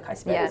look, I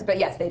suppose. Yeah. But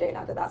yes, they don't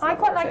ladder. That's I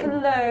quite like a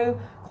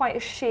low, quite a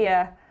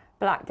sheer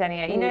black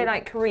denier. You know,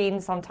 like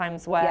Corinne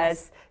sometimes wears.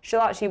 Yes.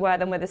 She'll actually wear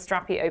them with a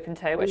strappy open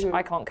toe, which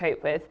I can't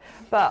cope with.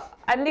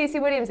 And Lucy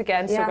Williams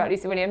again, talk about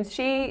Lucy Williams,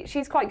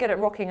 she's quite good at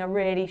rocking a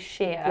really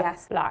sheer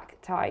black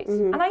tight.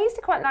 And I used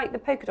to quite like the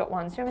polka dot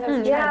ones. Do you remember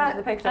those trends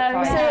with the polka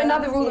dot tights? So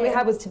another rule that we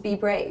had was to be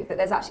brave, that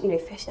there's actually, you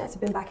know, fishnets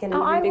have been back in a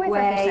really big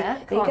way.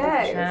 There you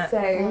go.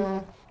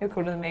 So you're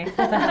cooler than me.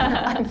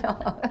 I'm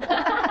not.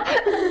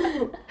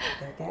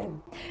 Okay.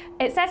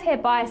 It says here,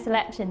 buy a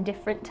selection,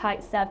 different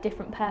tights serve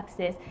different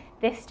purposes.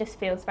 This just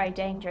feels very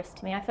dangerous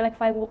to me. I feel like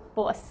if I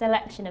bought a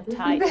selection of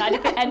tights,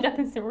 I'd end up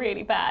in some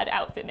really bad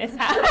outfit in this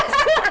house.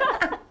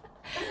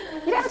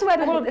 You don't have to wear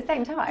them all at the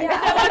same time.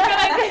 Yeah.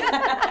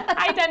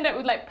 I'd end up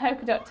with like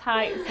polka dot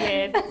tights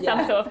with some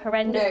sort of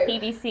horrendous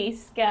PVC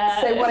skirt.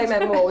 So what I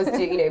meant more was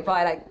to,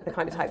 buy like the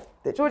kind of type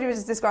that Georgie was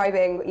just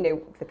describing,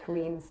 the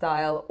Korean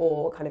style,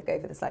 or kind of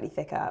go for the slightly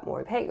thicker, more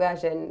opaque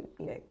version,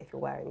 if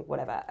you're wearing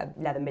whatever, a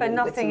leather mini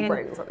with some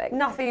brooch or something.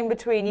 Nothing in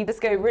between. You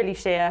just go really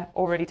sheer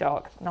or really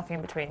dark. Nothing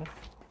in between.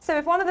 So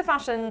if one of the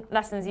fashion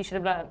lessons you should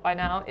have learned by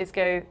now is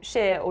go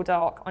sheer or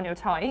dark on your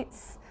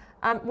tights,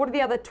 what are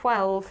the other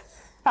 12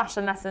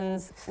 fashion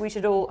lessons we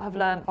should all have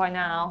learned by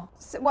now?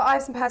 So, well, I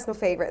have some personal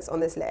favourites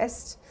on this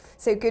list.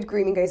 So good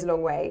grooming goes a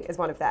long way is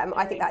one of them.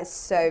 I think that is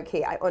so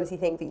key. I honestly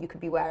think that you could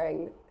be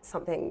wearing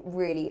something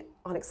really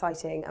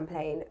unexciting and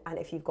plain, and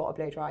if you've got a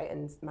blow dry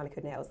and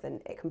manicured nails,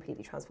 then it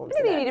completely transforms.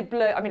 Maybe you need a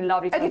blow. I mean,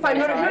 lovely. Okay, fine.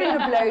 Not a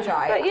blow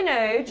dry.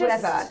 But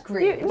just whatever.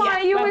 Groomed.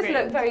 You always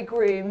look very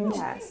groomed.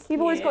 Yes.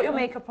 You've always got your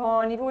makeup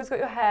on. You've always got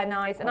your hair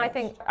nice, and I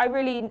think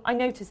I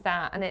noticed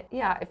that, and it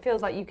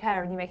feels like you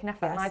care and you make an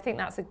effort, and I think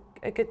that's a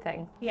good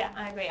thing. Yeah,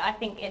 I agree. I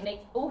think it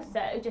makes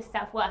also just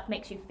self-worth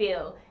makes you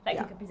feel like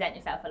you can present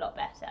yourself a lot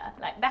better.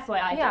 Like that's why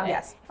I do it.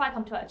 Yes. If I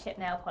come to a chip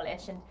nail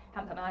polish and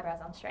haven't put my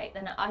eyebrows on straight,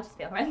 then I just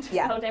feel horrendous the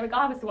whole day,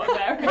 regardless of what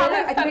I'm wearing.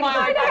 I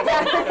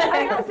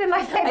think that's been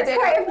my favourite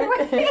quote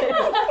of the week.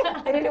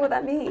 I don't know what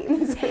that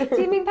means.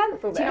 Do you mean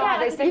pencil though?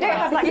 Yeah, you don't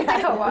have like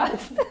sticker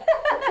ones.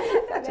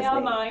 They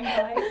are mine,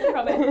 guys. I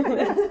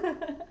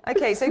promise.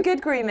 Okay, so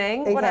good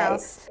grooming. Okay. What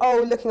else?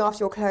 Oh, looking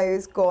after your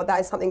clothes. God, that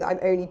is something that I'm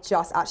only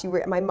just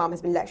actually... My mum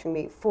has been lecturing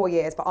me 4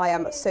 years, but I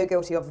am so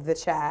guilty of the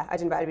chair. I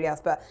don't know about anybody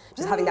else, but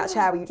just having that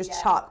chair where you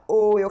just chuck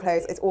all your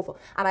clothes, it's awful.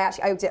 And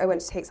I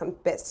went to take some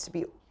bits to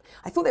be...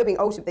 I thought they were being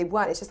altered, but they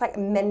weren't. It's just like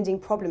mending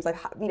problems I've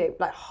had,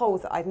 like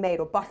holes that I've made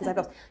or buttons I've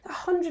lost.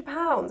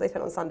 £100 I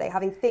spent on Sunday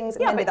having things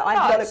mended that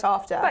I've not looked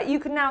after. But you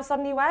can now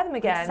suddenly wear them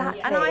again.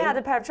 Exactly. And I had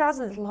a pair of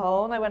trousers in a little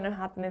hole, and I went and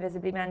had them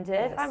invisibly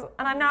mended. Yes.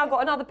 And I've now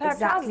got another pair of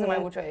trousers in my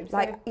wardrobe. So.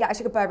 I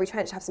took a Burberry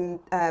trench to have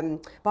some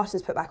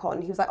buttons put back on.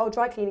 He was like, oh,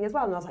 dry cleaning as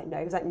well. And I was like, no.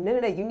 He was like,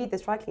 no, you need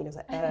this dry clean. I was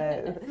like,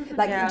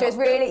 oh. Just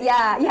really,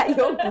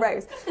 you're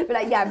gross.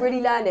 But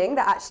really learning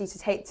that actually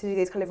to do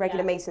these kind of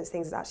regular maintenance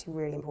things is actually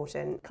really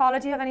important. Carla,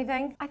 do you have anything?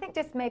 I think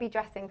just maybe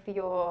dressing for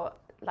your,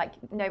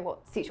 know what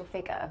suits your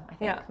figure, I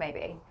think,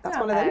 maybe. That's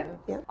one of them.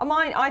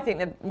 Mine, I think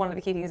that one of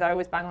the key things I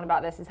always bang on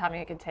about this is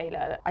having a good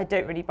tailor. I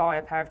don't really buy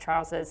a pair of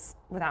trousers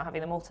without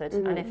having them altered.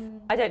 And if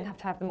I don't have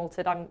to have them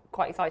altered, I'm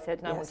quite excited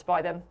and I want to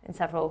buy them in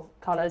several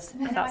colours.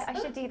 I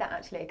should do that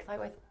actually,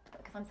 because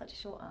I'm such a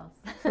short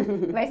ass.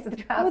 Most of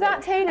the trousers. Well,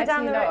 that tailor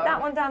down the road, that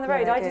one down the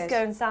road, I just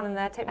go and stand in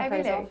there, take my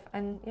clothes off,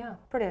 and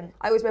brilliant.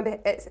 I always remember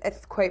it's a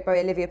quote by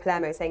Olivia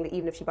Palermo saying that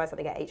even if she buys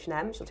something at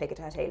H&M, she'll take it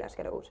to her tailor to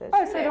get it altered.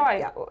 Oh, so do I.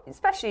 Yeah.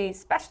 Especially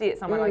at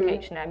somewhere like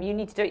H&M, you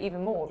need to do it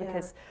even more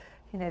because,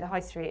 the high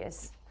street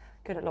is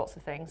good at lots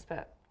of things,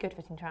 but good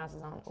fitting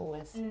trousers aren't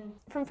always.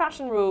 From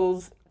fashion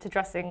rules to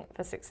dressing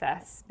for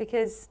success,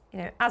 because,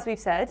 as we've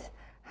said,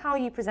 how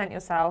you present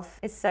yourself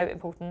is so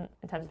important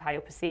in terms of how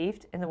you're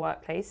perceived in the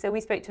workplace. So we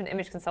spoke to an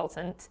image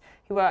consultant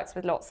who works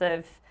with lots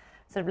of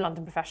sort of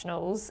London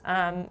professionals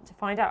to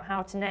find out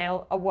how to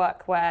nail a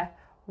workwear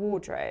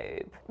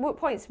wardrobe. What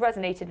points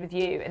resonated with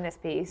you in this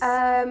piece?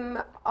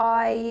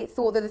 I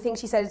thought that the thing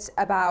she said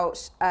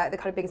about the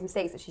kind of biggest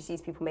mistakes that she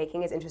sees people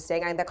making is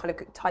interesting, and that kind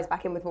of ties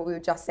back in with what we were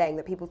just saying,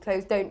 that people's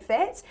clothes don't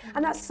fit,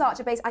 and that's such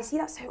a base. I see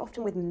that so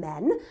often with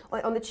men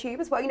on the tube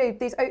as well.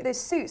 Those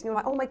suits, and you're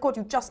like, oh my god,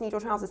 you just need your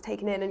trousers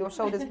taken in and your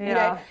shoulders.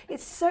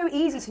 It's so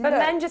easy to. But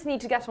men just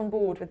need to get on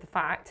board with the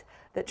fact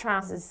that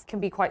trousers can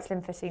be quite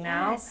slim fitting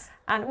now. Yes.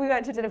 And we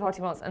went to a dinner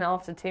party once, and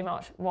after too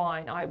much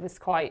wine, I was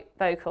quite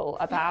vocal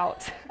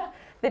about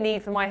the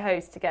need for my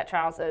host to get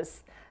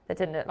trousers that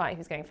didn't look like he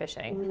was going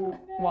fishing,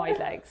 wide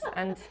legs.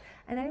 And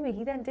anyway,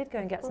 he then did go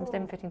and get some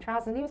slim-fitting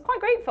trousers, and he was quite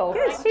grateful.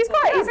 He's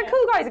a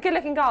cool guy, he's a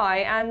good-looking guy.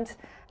 And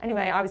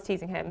anyway, I was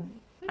teasing him.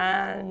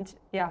 And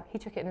yeah, he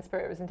took it in the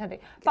spirit it was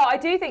intended. But I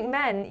do think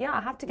men,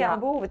 have to get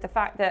on board with the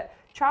fact that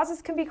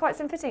trousers can be quite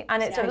slim-fitting,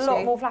 and it's a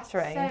lot more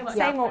flattering.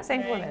 Same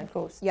for women, of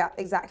course. Yeah,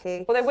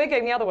 exactly. Although we're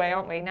going the other way,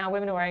 aren't we? Now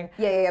women are wearing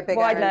bigger,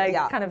 wide leg,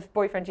 kind of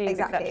boyfriend jeans,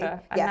 exactly.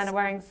 etc. And men are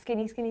wearing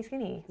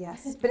skinny.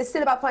 Yes, but it's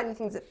still about finding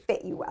things that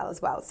fit you well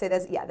as well. So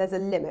there's a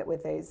limit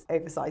with those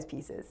oversized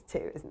pieces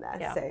too, isn't there?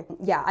 Yeah. So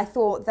I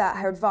thought that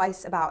her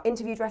advice about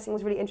interview dressing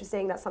was really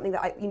interesting. That's something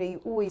that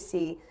you always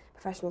see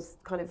professionals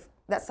kind of,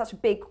 that's such a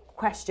big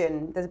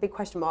question. There's a big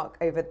question mark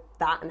over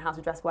that and how to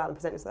dress well and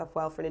present yourself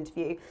well for an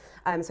interview.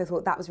 So I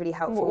thought that was really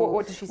helpful.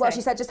 What did she say? Well, she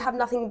said just have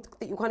nothing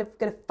that you're kind of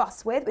going to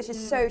fuss with, which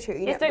is so true.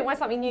 Yes, don't wear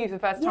something new for the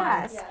first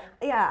time. Yes,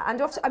 yeah.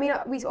 And often,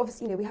 we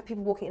obviously, we have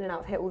people walking in and out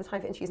of here all the time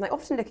for interviews, and I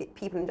often look at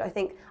people and I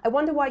think, I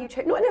wonder why you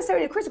chose, not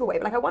necessarily in a critical way,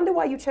 but I wonder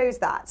why you chose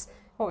that.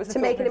 To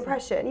make an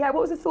impression. Yeah, what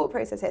was the thought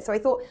process here? So I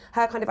thought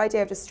her kind of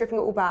idea of just stripping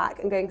it all back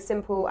and going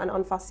simple and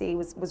unfussy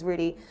was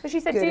really good advice.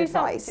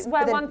 But she said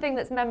wear one thing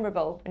that's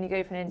memorable when you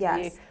go for an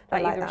interview, yes,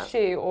 like either a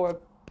shoe or a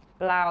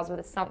blouse with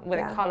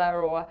a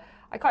colour, or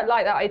I quite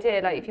like that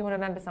idea, like if you want to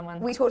remember someone.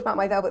 We talked about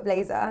my velvet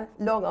blazer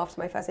long after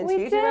my first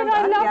interview. We did,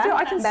 I loved it.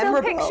 I can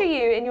still picture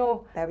you in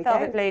your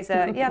velvet blazer.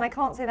 And I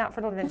can't say that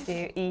for a lot of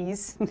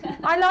interviewees.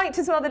 I liked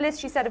as well the list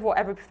she said of what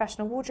every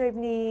professional wardrobe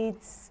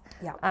needs.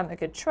 Yeah. A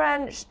good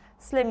trench,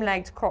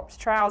 slim-legged cropped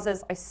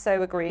trousers. I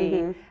so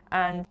agree.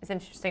 And it's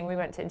interesting, we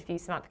went to interview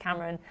Samantha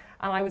Cameron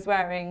and I was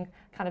wearing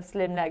kind of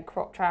slim-leg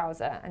cropped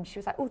trouser and she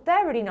was like, oh,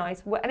 they're really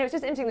nice. And it was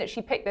just interesting that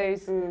she picked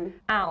those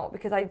out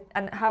because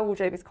and her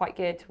wardrobe is quite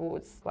geared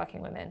towards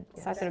working women.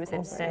 So I thought it was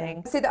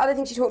interesting. So the other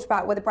thing she talked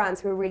about were the brands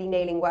who were really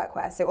nailing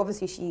workwear. So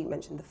obviously she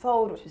mentioned The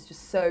Fold, which was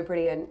just so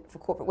brilliant for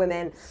corporate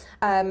women.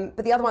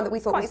 But the other one that we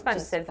thought was quite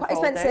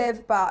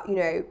expensive, but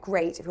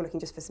great if you're looking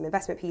just for some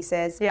investment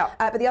pieces. Yeah.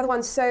 But the other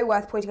one so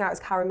worth pointing out is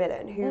Karen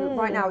Millen, who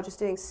right now are just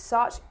doing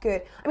such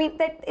good. I mean,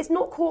 it's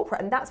not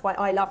corporate, and that's why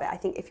I love it. I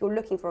think if you're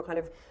looking for a kind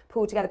of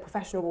pulled together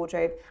professional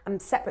wardrobe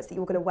and separates that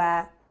you're going to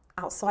wear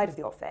outside of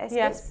the office,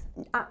 yes,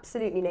 it's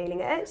absolutely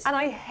nailing it. And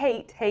I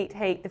hate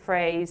the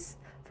phrase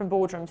from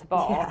boardroom to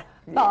bar,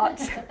 but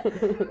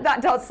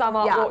that does sum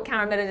up what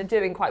Karen Millen are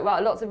doing quite well.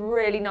 Lots of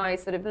really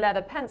nice sort of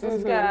leather pencil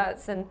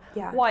skirts and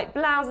white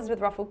blouses with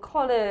ruffled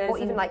collars, or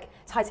even like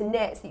tighter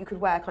knits that you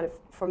could wear kind of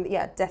from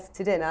desk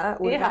to dinner.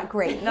 All of that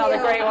great. Another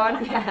great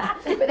one.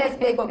 But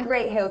they've got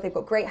great heels. They've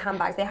got great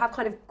handbags. They have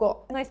kind of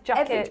got nice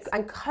jackets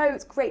and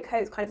coats, great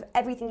coats, kind of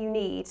everything you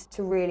need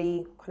to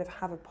really kind of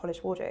have a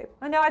polished wardrobe.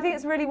 I know. I think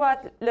it's really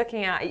worth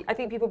looking at. I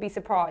think people will be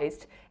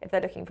surprised if they're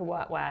looking for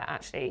workwear.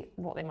 Actually,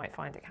 what they might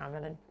find at Karen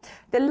Millen.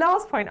 The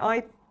last point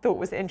I thought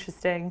was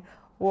interesting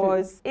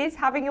was, is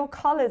having your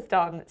colours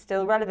done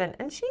still relevant?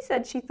 And she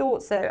said she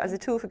thought so as a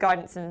tool for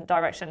guidance and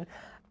direction.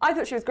 I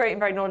thought she was great and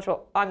very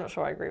knowledgeable. I'm not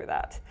sure I agree with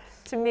that.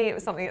 To me, it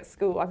was something at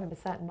school. I remember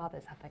certain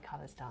mothers had their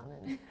colours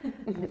done,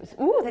 and it was,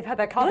 ooh, they've had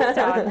their colours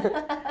done,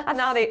 and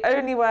now they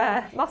only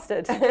wear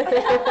mustard.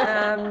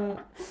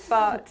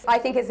 But I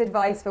think it's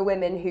advice for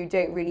women who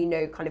don't really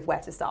know kind of where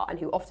to start, and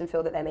who often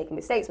feel that they're making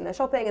mistakes when they're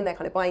shopping, and they're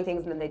kind of buying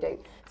things, and then they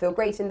don't feel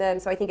great in them.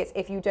 So I think it's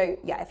if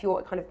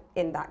you're kind of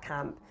in that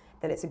camp,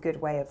 then it's a good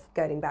way of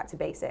going back to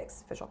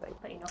basics for shopping.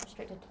 But you're not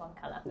restricted to one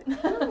colour.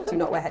 Do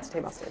not wear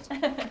head-to-toe mustard.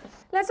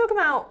 Let's talk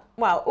about,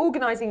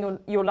 organising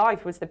your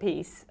life was the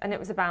piece, and it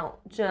was about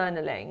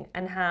journaling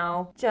and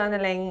how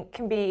journaling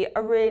can be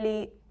a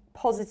really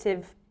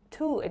positive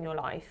tool in your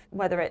life,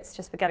 whether it's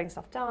just for getting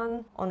stuff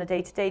done on a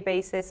day-to-day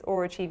basis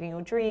or achieving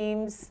your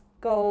dreams,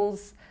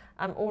 goals,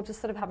 or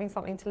just sort of having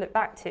something to look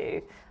back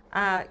to.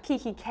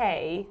 Kiki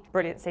K,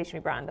 brilliant stationery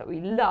brand that we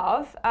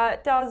love,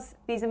 does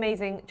these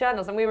amazing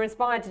journals, and we were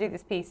inspired to do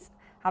this piece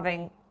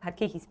having had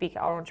Kiki speak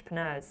at our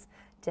Entrepreneurs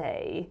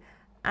Day,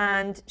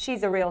 and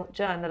she's a real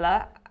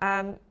journaler.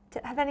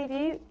 Have any of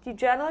you, do you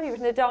journal? Have you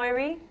written a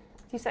diary? Do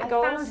you set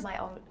goals? I found my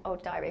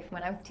old diary from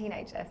when I was a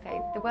teenager,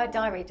 so the word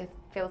diary just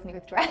fills me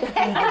with dread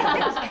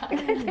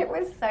because it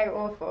was so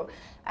awful.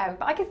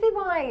 But I can see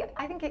why.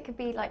 I think it could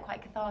be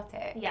quite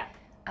cathartic. Yeah.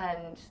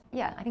 And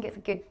I think it's a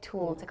good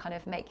tool to kind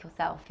of make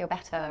yourself feel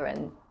better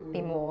and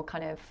be more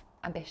kind of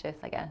ambitious,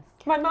 I guess.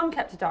 My mum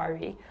kept a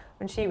diary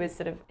when she was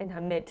sort of in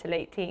her mid to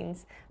late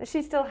teens, and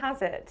she still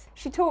has it.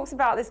 She talks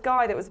about this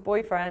guy that was a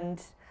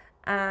boyfriend,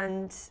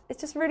 and it's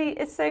just really,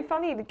 it's so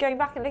funny going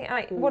back and looking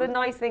at what a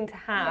nice thing to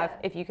have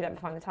if you could ever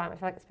find the time. I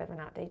feel like it's a bit of an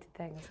outdated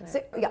thing, isn't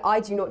it? So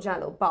I do not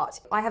journal, but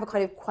I have a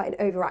kind of quite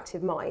an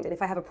overactive mind, and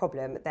if I have a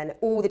problem, then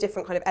all the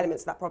different kind of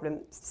elements of that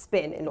problem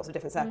spin in lots of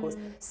different circles.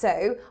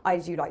 So I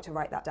do like to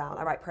write that down.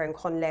 I write pro and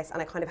con lists,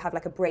 and I kind of have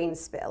like a brain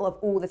spill of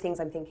all the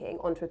things I'm thinking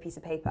onto a piece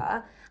of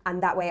paper,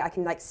 and that way I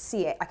can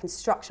see it. I can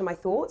structure my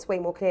thoughts way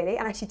more clearly.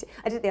 And actually,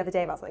 I did it the other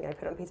day about something, and I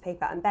put it on a piece of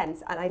paper, and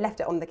I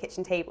left it on the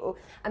kitchen table,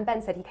 and Ben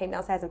said he came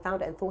downstairs and found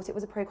found it and thought it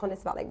was a pro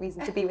contest about like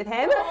reasons to be with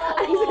him.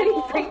 And he said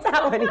he freaked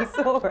out when he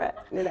saw it.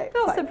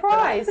 Not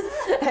surprised.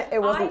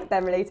 It wasn't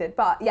them related.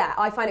 But yeah,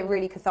 I find it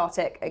really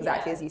cathartic,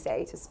 exactly as you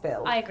say, to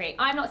spill. I agree.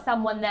 I'm not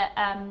someone that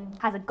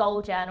has a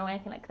goal journal or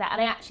anything like that.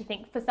 And I actually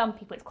think for some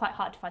people it's quite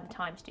hard to find the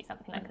time to do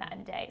something like that in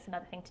a day. It's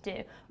another thing to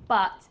do.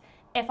 But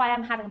if I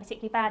am having a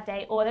particularly bad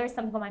day or there is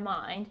something on my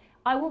mind,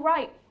 I will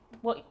write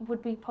what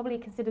would be probably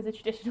considered a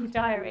traditional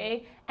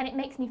diary, and it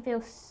makes me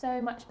feel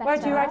so much better. Where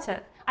do you write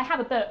it? I have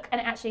a book, and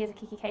it actually is a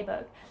Kiki K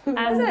book. Is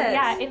it?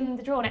 Yeah, in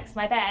the drawer next to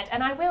my bed,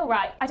 and I will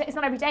write. It's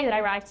not every day that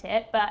I write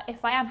it, but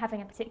if I am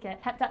having a particular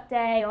pepped up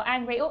day or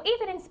angry or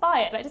even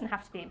inspired, but it doesn't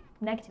have to be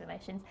negative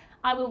emotions,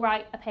 I will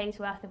write a page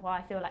worth of why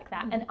I feel like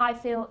that, and I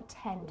feel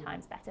 10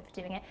 times better for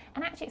doing it.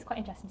 And actually it's quite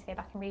interesting to go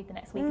back and read the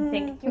next week and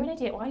think, you're an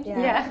idiot, why did you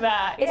do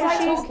that? It's like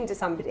talking to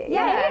somebody.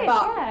 Yeah, it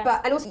is,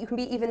 but and also you can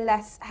be even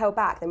less held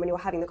back than when you're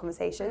having the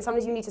conversation.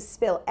 Sometimes you need to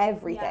spill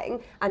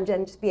everything and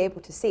then just be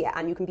able to see it,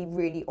 and you can be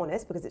really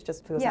honest because it's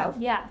just for yourself.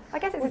 Yeah. I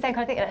guess it's the same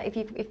kind of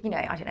thing. If you know,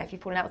 I don't know, if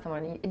you've fallen out with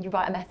someone and you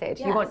write a message,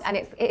 you want, and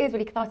it is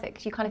really cathartic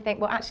because you kind of think,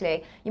 well,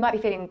 actually, you might be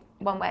feeling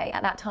one way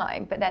at that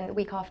time, but then the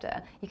week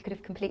after, you could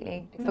have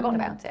completely forgotten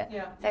about it.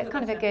 Yeah. So it's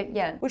kind of a good,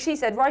 Well, she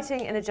said,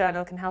 writing in a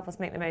journal can help us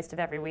make the most of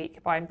every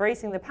week by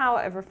embracing the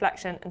power of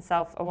reflection and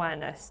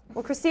self-awareness.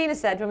 Well, Christina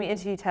said when we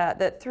interviewed her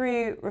that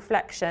through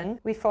reflection,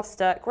 we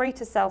foster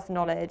greater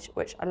self-knowledge,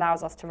 which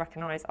allows us to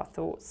recognise our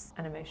thoughts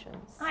and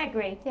emotions. I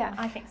agree. Yeah,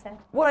 I think so.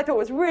 What I thought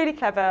was really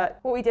clever,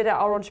 what we did at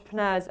our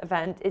Entrepreneurs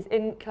event is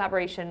in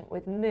collaboration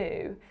with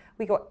Moo,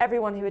 we got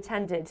everyone who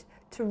attended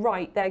to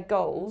write their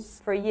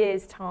goals for a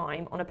year's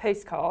time on a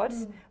postcard.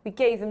 We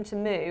gave them to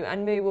Moo,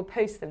 and Moo will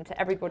post them to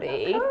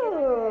everybody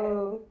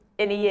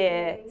in a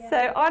year. So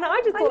and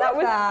I just thought that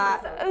was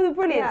so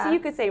brilliant. So you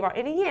could say, right,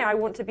 in a year I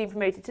want to be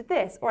promoted to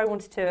this, or I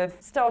wanted to have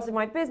started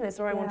my business,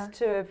 or I wanted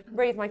to have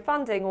raised my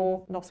funding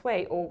or lost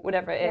weight or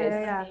whatever it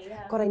is.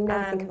 God, I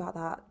never think about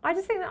that. I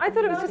just think that I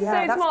thought it was just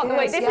so smart the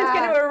way this is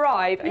going to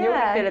arrive and you're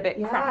going to feel a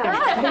bit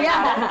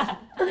crappy.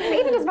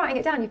 Even just writing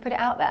it down, you put it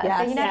out there.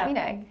 So you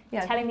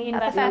know, telling the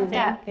universe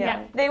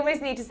They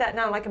always need to set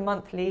down like a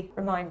monthly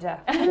reminder.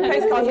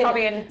 Postcards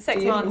coming in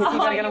 6 months. You've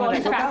got to get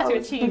on track to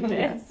achieve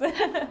this.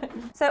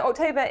 So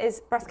October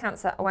is Breast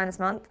Cancer Awareness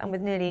Month, and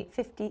with nearly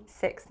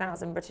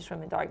 56,000 British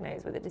women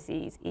diagnosed with the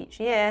disease each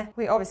year,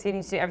 we obviously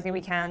need to do everything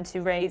we can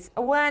to raise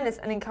awareness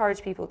and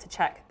encourage people to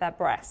check their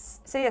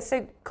breasts.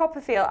 So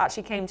Copperfield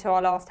actually came to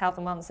our last health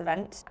and wellness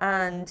event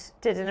and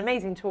did an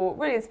amazing talk,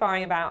 really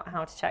inspiring about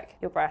how to check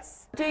your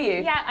breasts. Do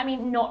you? Yeah, I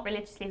mean, not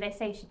religiously. They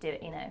say you should do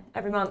it,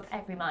 every month.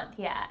 Every month,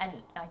 yeah, and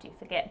I do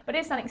forget. But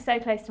it's something so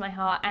close to my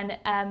heart,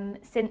 and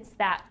since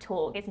that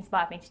talk, it's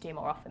inspired me to do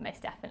more often,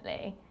 most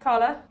definitely.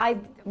 Carla? I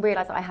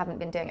realised that I haven't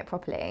been doing it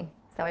properly.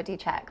 So I do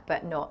check,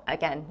 but not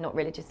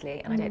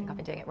religiously, and I don't think I've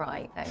been doing it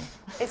right.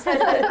 So.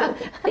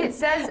 It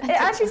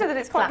actually said that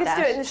it's quite good to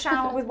do it in the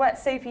shower with wet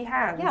soapy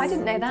hands. Yeah, I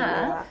didn't know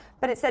that.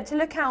 But it said to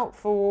look out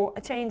for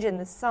a change in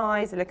the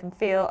size, the look and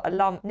feel, a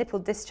lump, nipple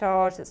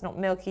discharge that's not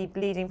milky,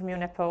 bleeding from your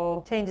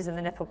nipple, changes in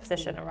the nipple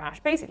position, a rash.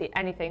 Basically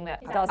anything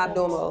that doesn't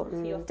look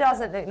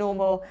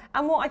normal.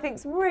 And what I think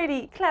is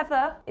really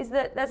clever is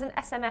that there's an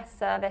SMS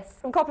service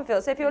from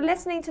Copperfield. So if you're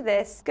listening to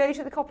this, go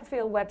to the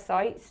Copperfield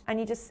website and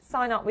you just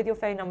sign up with your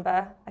phone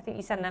number. I think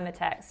you send them a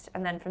text,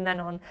 and then from then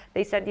on,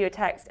 they send you a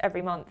text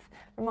every month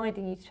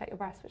reminding you to check your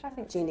breasts, which I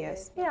think is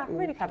genius. Yeah,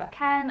 really clever.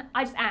 Can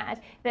I just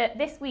add that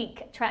this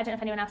week, I don't know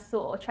if anyone else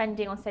saw,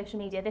 trending on social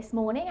media this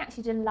morning,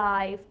 actually did a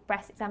live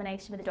breast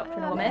examination with a doctor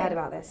and a woman. I heard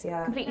about this,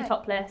 Completely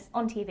topless,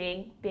 on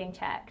TV, being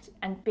checked,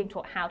 and being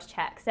taught how to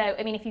check. So,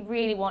 I mean, if you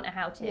really want a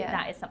how-to,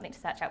 that is something to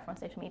search out for on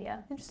social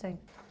media. Interesting.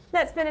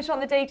 Let's finish on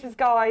the Data's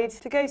Guide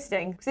to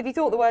Ghosting. Because if you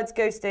thought the words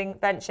ghosting,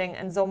 benching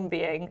and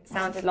zombieing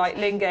sounded like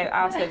lingo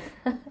out of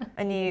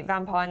a new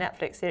vampire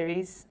Netflix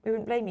series, we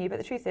wouldn't blame you, but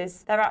the truth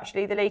is they're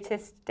actually the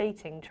latest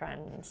dating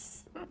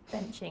trends.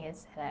 Benching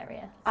is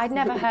hilarious. I'd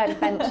never heard of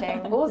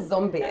benching. Or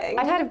zombieing.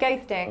 I'd heard of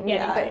ghosting,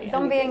 but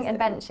zombieing and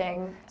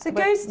benching. So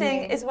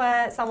ghosting is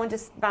where someone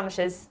just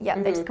vanishes.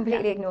 Yeah, they just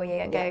completely ignore you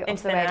and go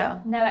off the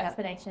radar. No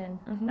explanation,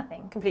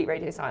 nothing. Complete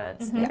radio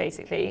silence,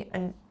 basically.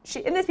 And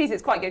in this piece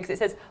it's quite good because it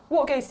says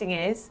what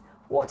ghosting is,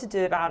 what to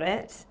do about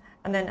it,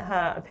 and then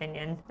her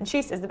opinion. And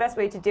she says the best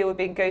way to deal with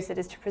being ghosted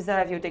is to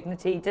preserve your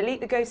dignity,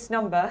 delete the ghost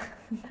number,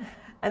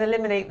 and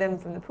eliminate them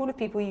from the pool of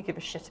people you give a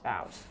shit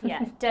about.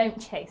 Yeah, don't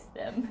chase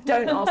them.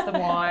 Don't ask them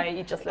why,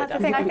 you just let them.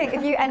 That's the thing, I think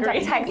if you end up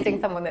texting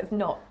someone that's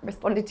not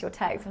responded to your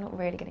text, you're not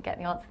really going to get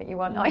the answer that you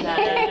want, are you?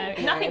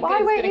 No. Nothing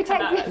Why won't you come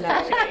text me?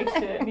 out of that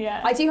situation.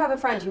 Yeah. I do have a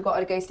friend who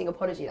got a ghosting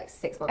apology like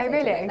 6 months later.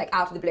 Really? Like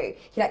out of the blue.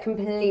 He like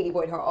completely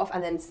wrote her off,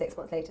 and then 6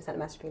 months later sent a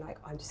message being like,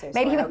 I'm so sorry.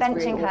 Maybe he was that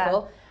benching really her.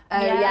 awful.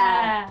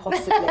 Yeah,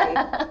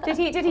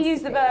 possibly. Did he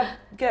use the verb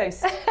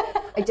ghost?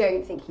 I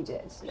don't think he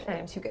did.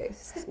 Shame. Two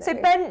ghosts. No. So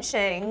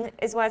benching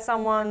is where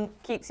someone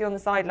keeps you on the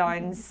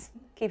sidelines,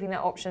 keeping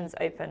their options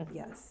open.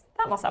 Yes.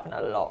 That must happen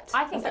a lot.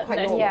 I think that quite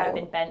most normal. people have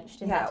been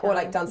benched in Yeah, that or time.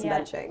 like done some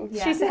benching.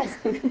 Yeah.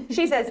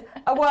 She says,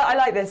 a word, I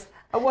like this,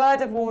 a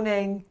word of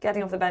warning,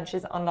 getting off the bench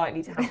is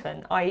unlikely to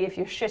happen, i.e. if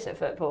you're shit at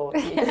football,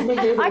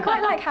 I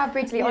quite like how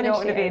brutally you're honest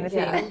not going to be in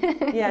the is.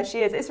 team. Yeah, she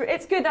is.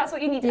 It's good, that's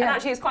what you need to, and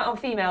actually it's quite on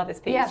female, this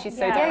piece. Yeah. She's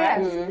so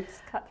direct.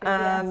 Just cut through the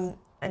BS.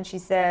 And she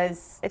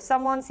says, if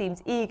someone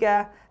seems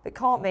eager but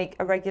can't make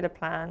a regular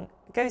plan,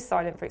 goes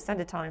silent for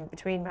extended time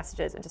between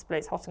messages and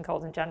displays hot and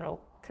cold in general,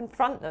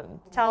 confront them.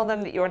 Tell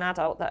them that you're an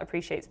adult that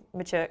appreciates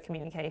mature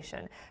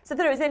communication. So I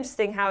thought it was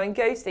interesting how in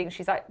ghosting,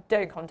 she's like,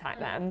 don't contact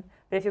them.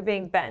 But if you're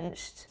being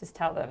benched, just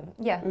tell them.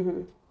 Yeah.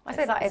 I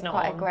feel that is not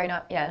quite on. a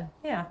grown-up, Yeah.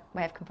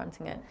 way of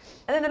confronting it.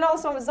 And then the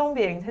last one was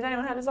zombieing. Has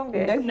anyone heard of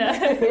zombieing? No.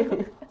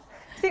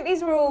 I think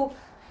these were all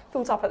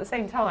thought up at the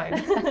same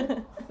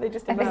time. They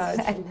just emerged.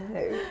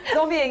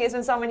 Zombieing is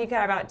when someone you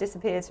care about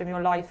disappears from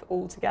your life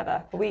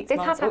altogether for weeks, This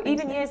months, has or even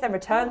happened to me. years, then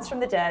returns from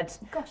the dead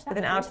Gosh, with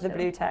an out of the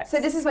blue text. So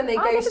this is when they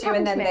this ghost has you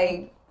and happened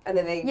then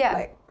to me. they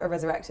like are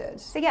resurrected.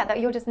 So yeah, that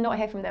you'll just not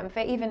hear from them for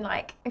even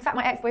like, in fact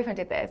my ex-boyfriend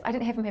did this. I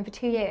didn't hear from him for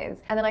 2 years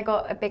and then I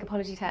got a big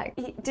apology text.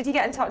 Did he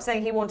get in touch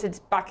saying he wanted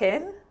back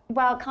in?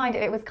 Well, kind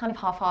of, it was kind of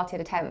half-hearted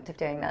attempt of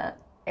doing that.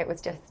 It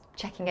was just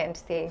checking in to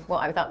see what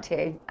I was up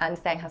to and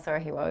saying how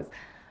sorry he was.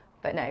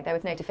 But no, there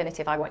was no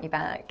definitive I want you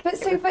back. But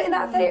so, but in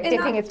that thing,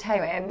 dipping his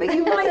toe in. But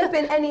you might have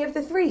been any of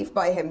the three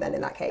by him then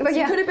in that case. But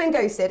yeah. You could have been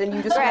ghosted and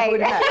you just Right. never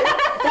would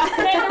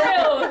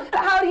have known. But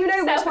how do you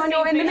know which one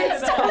you're in the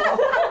midst of?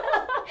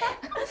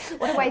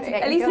 What a way to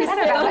make At me least feel he's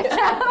better about still-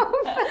 myself.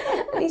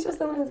 At least you're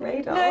still on his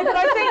radar. No, but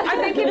I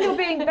think if you're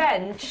being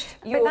benched,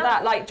 you're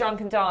that like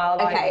drunken dial.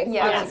 Like, Okay, I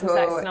yeah, want some cool,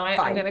 sex tonight.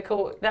 fine. I'm going to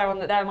call.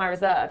 They're my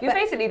reserve. You're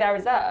basically their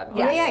reserve.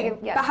 Yes.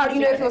 Yeah. But how do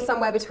you know if you're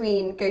somewhere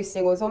between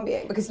ghosting or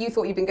zombieing? Because you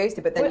thought you'd been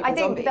ghosted, but then Well, you've I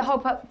been think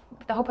zombied.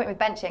 the whole point with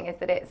benching is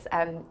that it's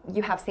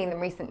you have seen them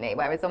recently,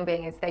 whereas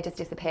zombieing is they just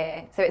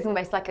disappear. So it's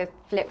almost like a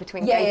flip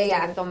between ghosting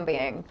and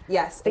zombieing.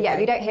 Yes. So yeah,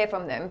 okay. you don't hear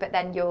from them, but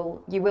then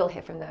you will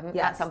hear from them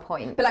at some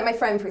point. But like my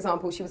friend, for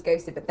example, she was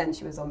ghosted, but then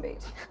she was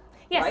zombied.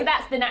 Yeah, right? so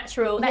that's the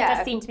natural, that Yeah.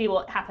 does seem to be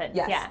what happens.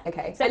 Yes. Yeah.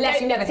 Okay. So Unless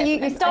you never So hear you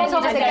from them. start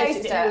off as a And then ghoster,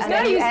 ghosted. and No,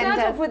 then you end start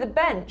as off with a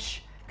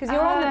bench. Because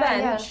you're on the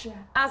bench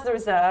as the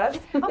reserve.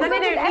 And then they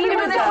don't need a everyone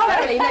reserve.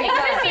 necessarily know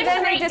that. And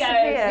then they Straight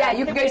disappear. ghost. Yeah,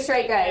 you can go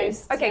straight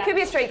ghost. Okay, it could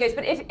be a straight ghost,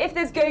 but if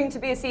there's going to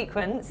be a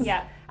sequence,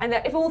 and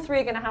that if all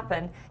three are going to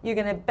happen, you're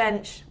going to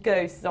bench,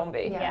 ghost,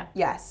 zombie. Yeah.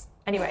 Yes.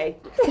 Anyway,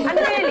 and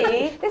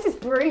really, this is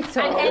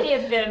brutal. And any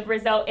of them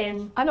result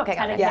in I'm not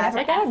getting telling out of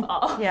them bed to ever F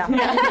off. yeah.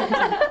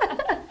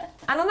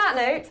 And on that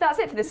note, that's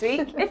it for this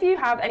week. If you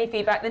have any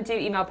feedback, then do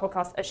email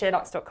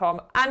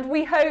podcast@sheerluxe.com. And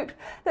we hope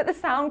that the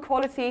sound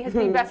quality has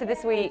been better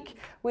this week.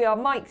 We are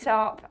mic'd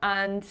up,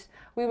 and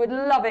we would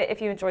love it if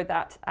you enjoyed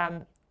that,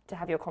 to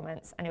have your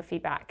comments and your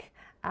feedback.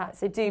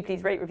 So do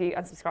please rate, review,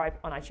 and subscribe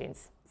on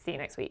iTunes. See you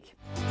next week.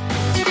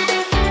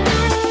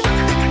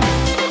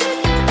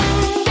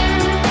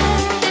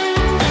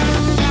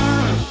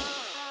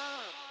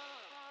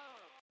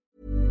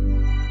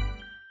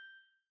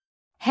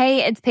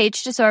 Hey, it's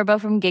Paige DeSorbo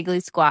from Giggly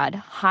Squad.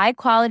 High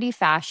quality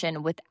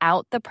fashion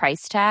without the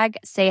price tag.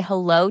 Say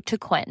hello to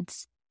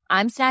Quince.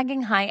 I'm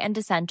snagging high-end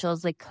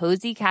essentials like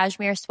cozy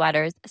cashmere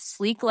sweaters,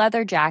 sleek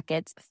leather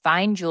jackets,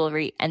 fine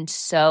jewelry, and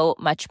so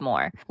much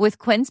more. With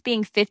Quince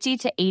being 50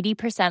 to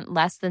 80%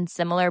 less than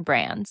similar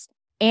brands.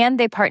 And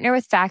they partner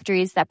with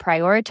factories that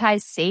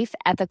prioritize safe,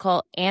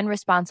 ethical, and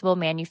responsible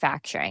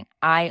manufacturing.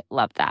 I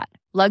love that.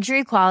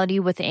 Luxury quality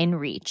within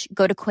reach.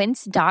 Go to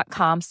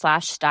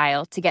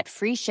quince.com/style to get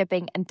free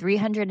shipping and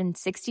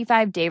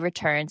 365-day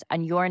returns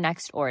on your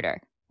next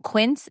order.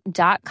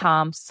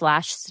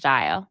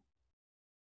 Quince.com/style.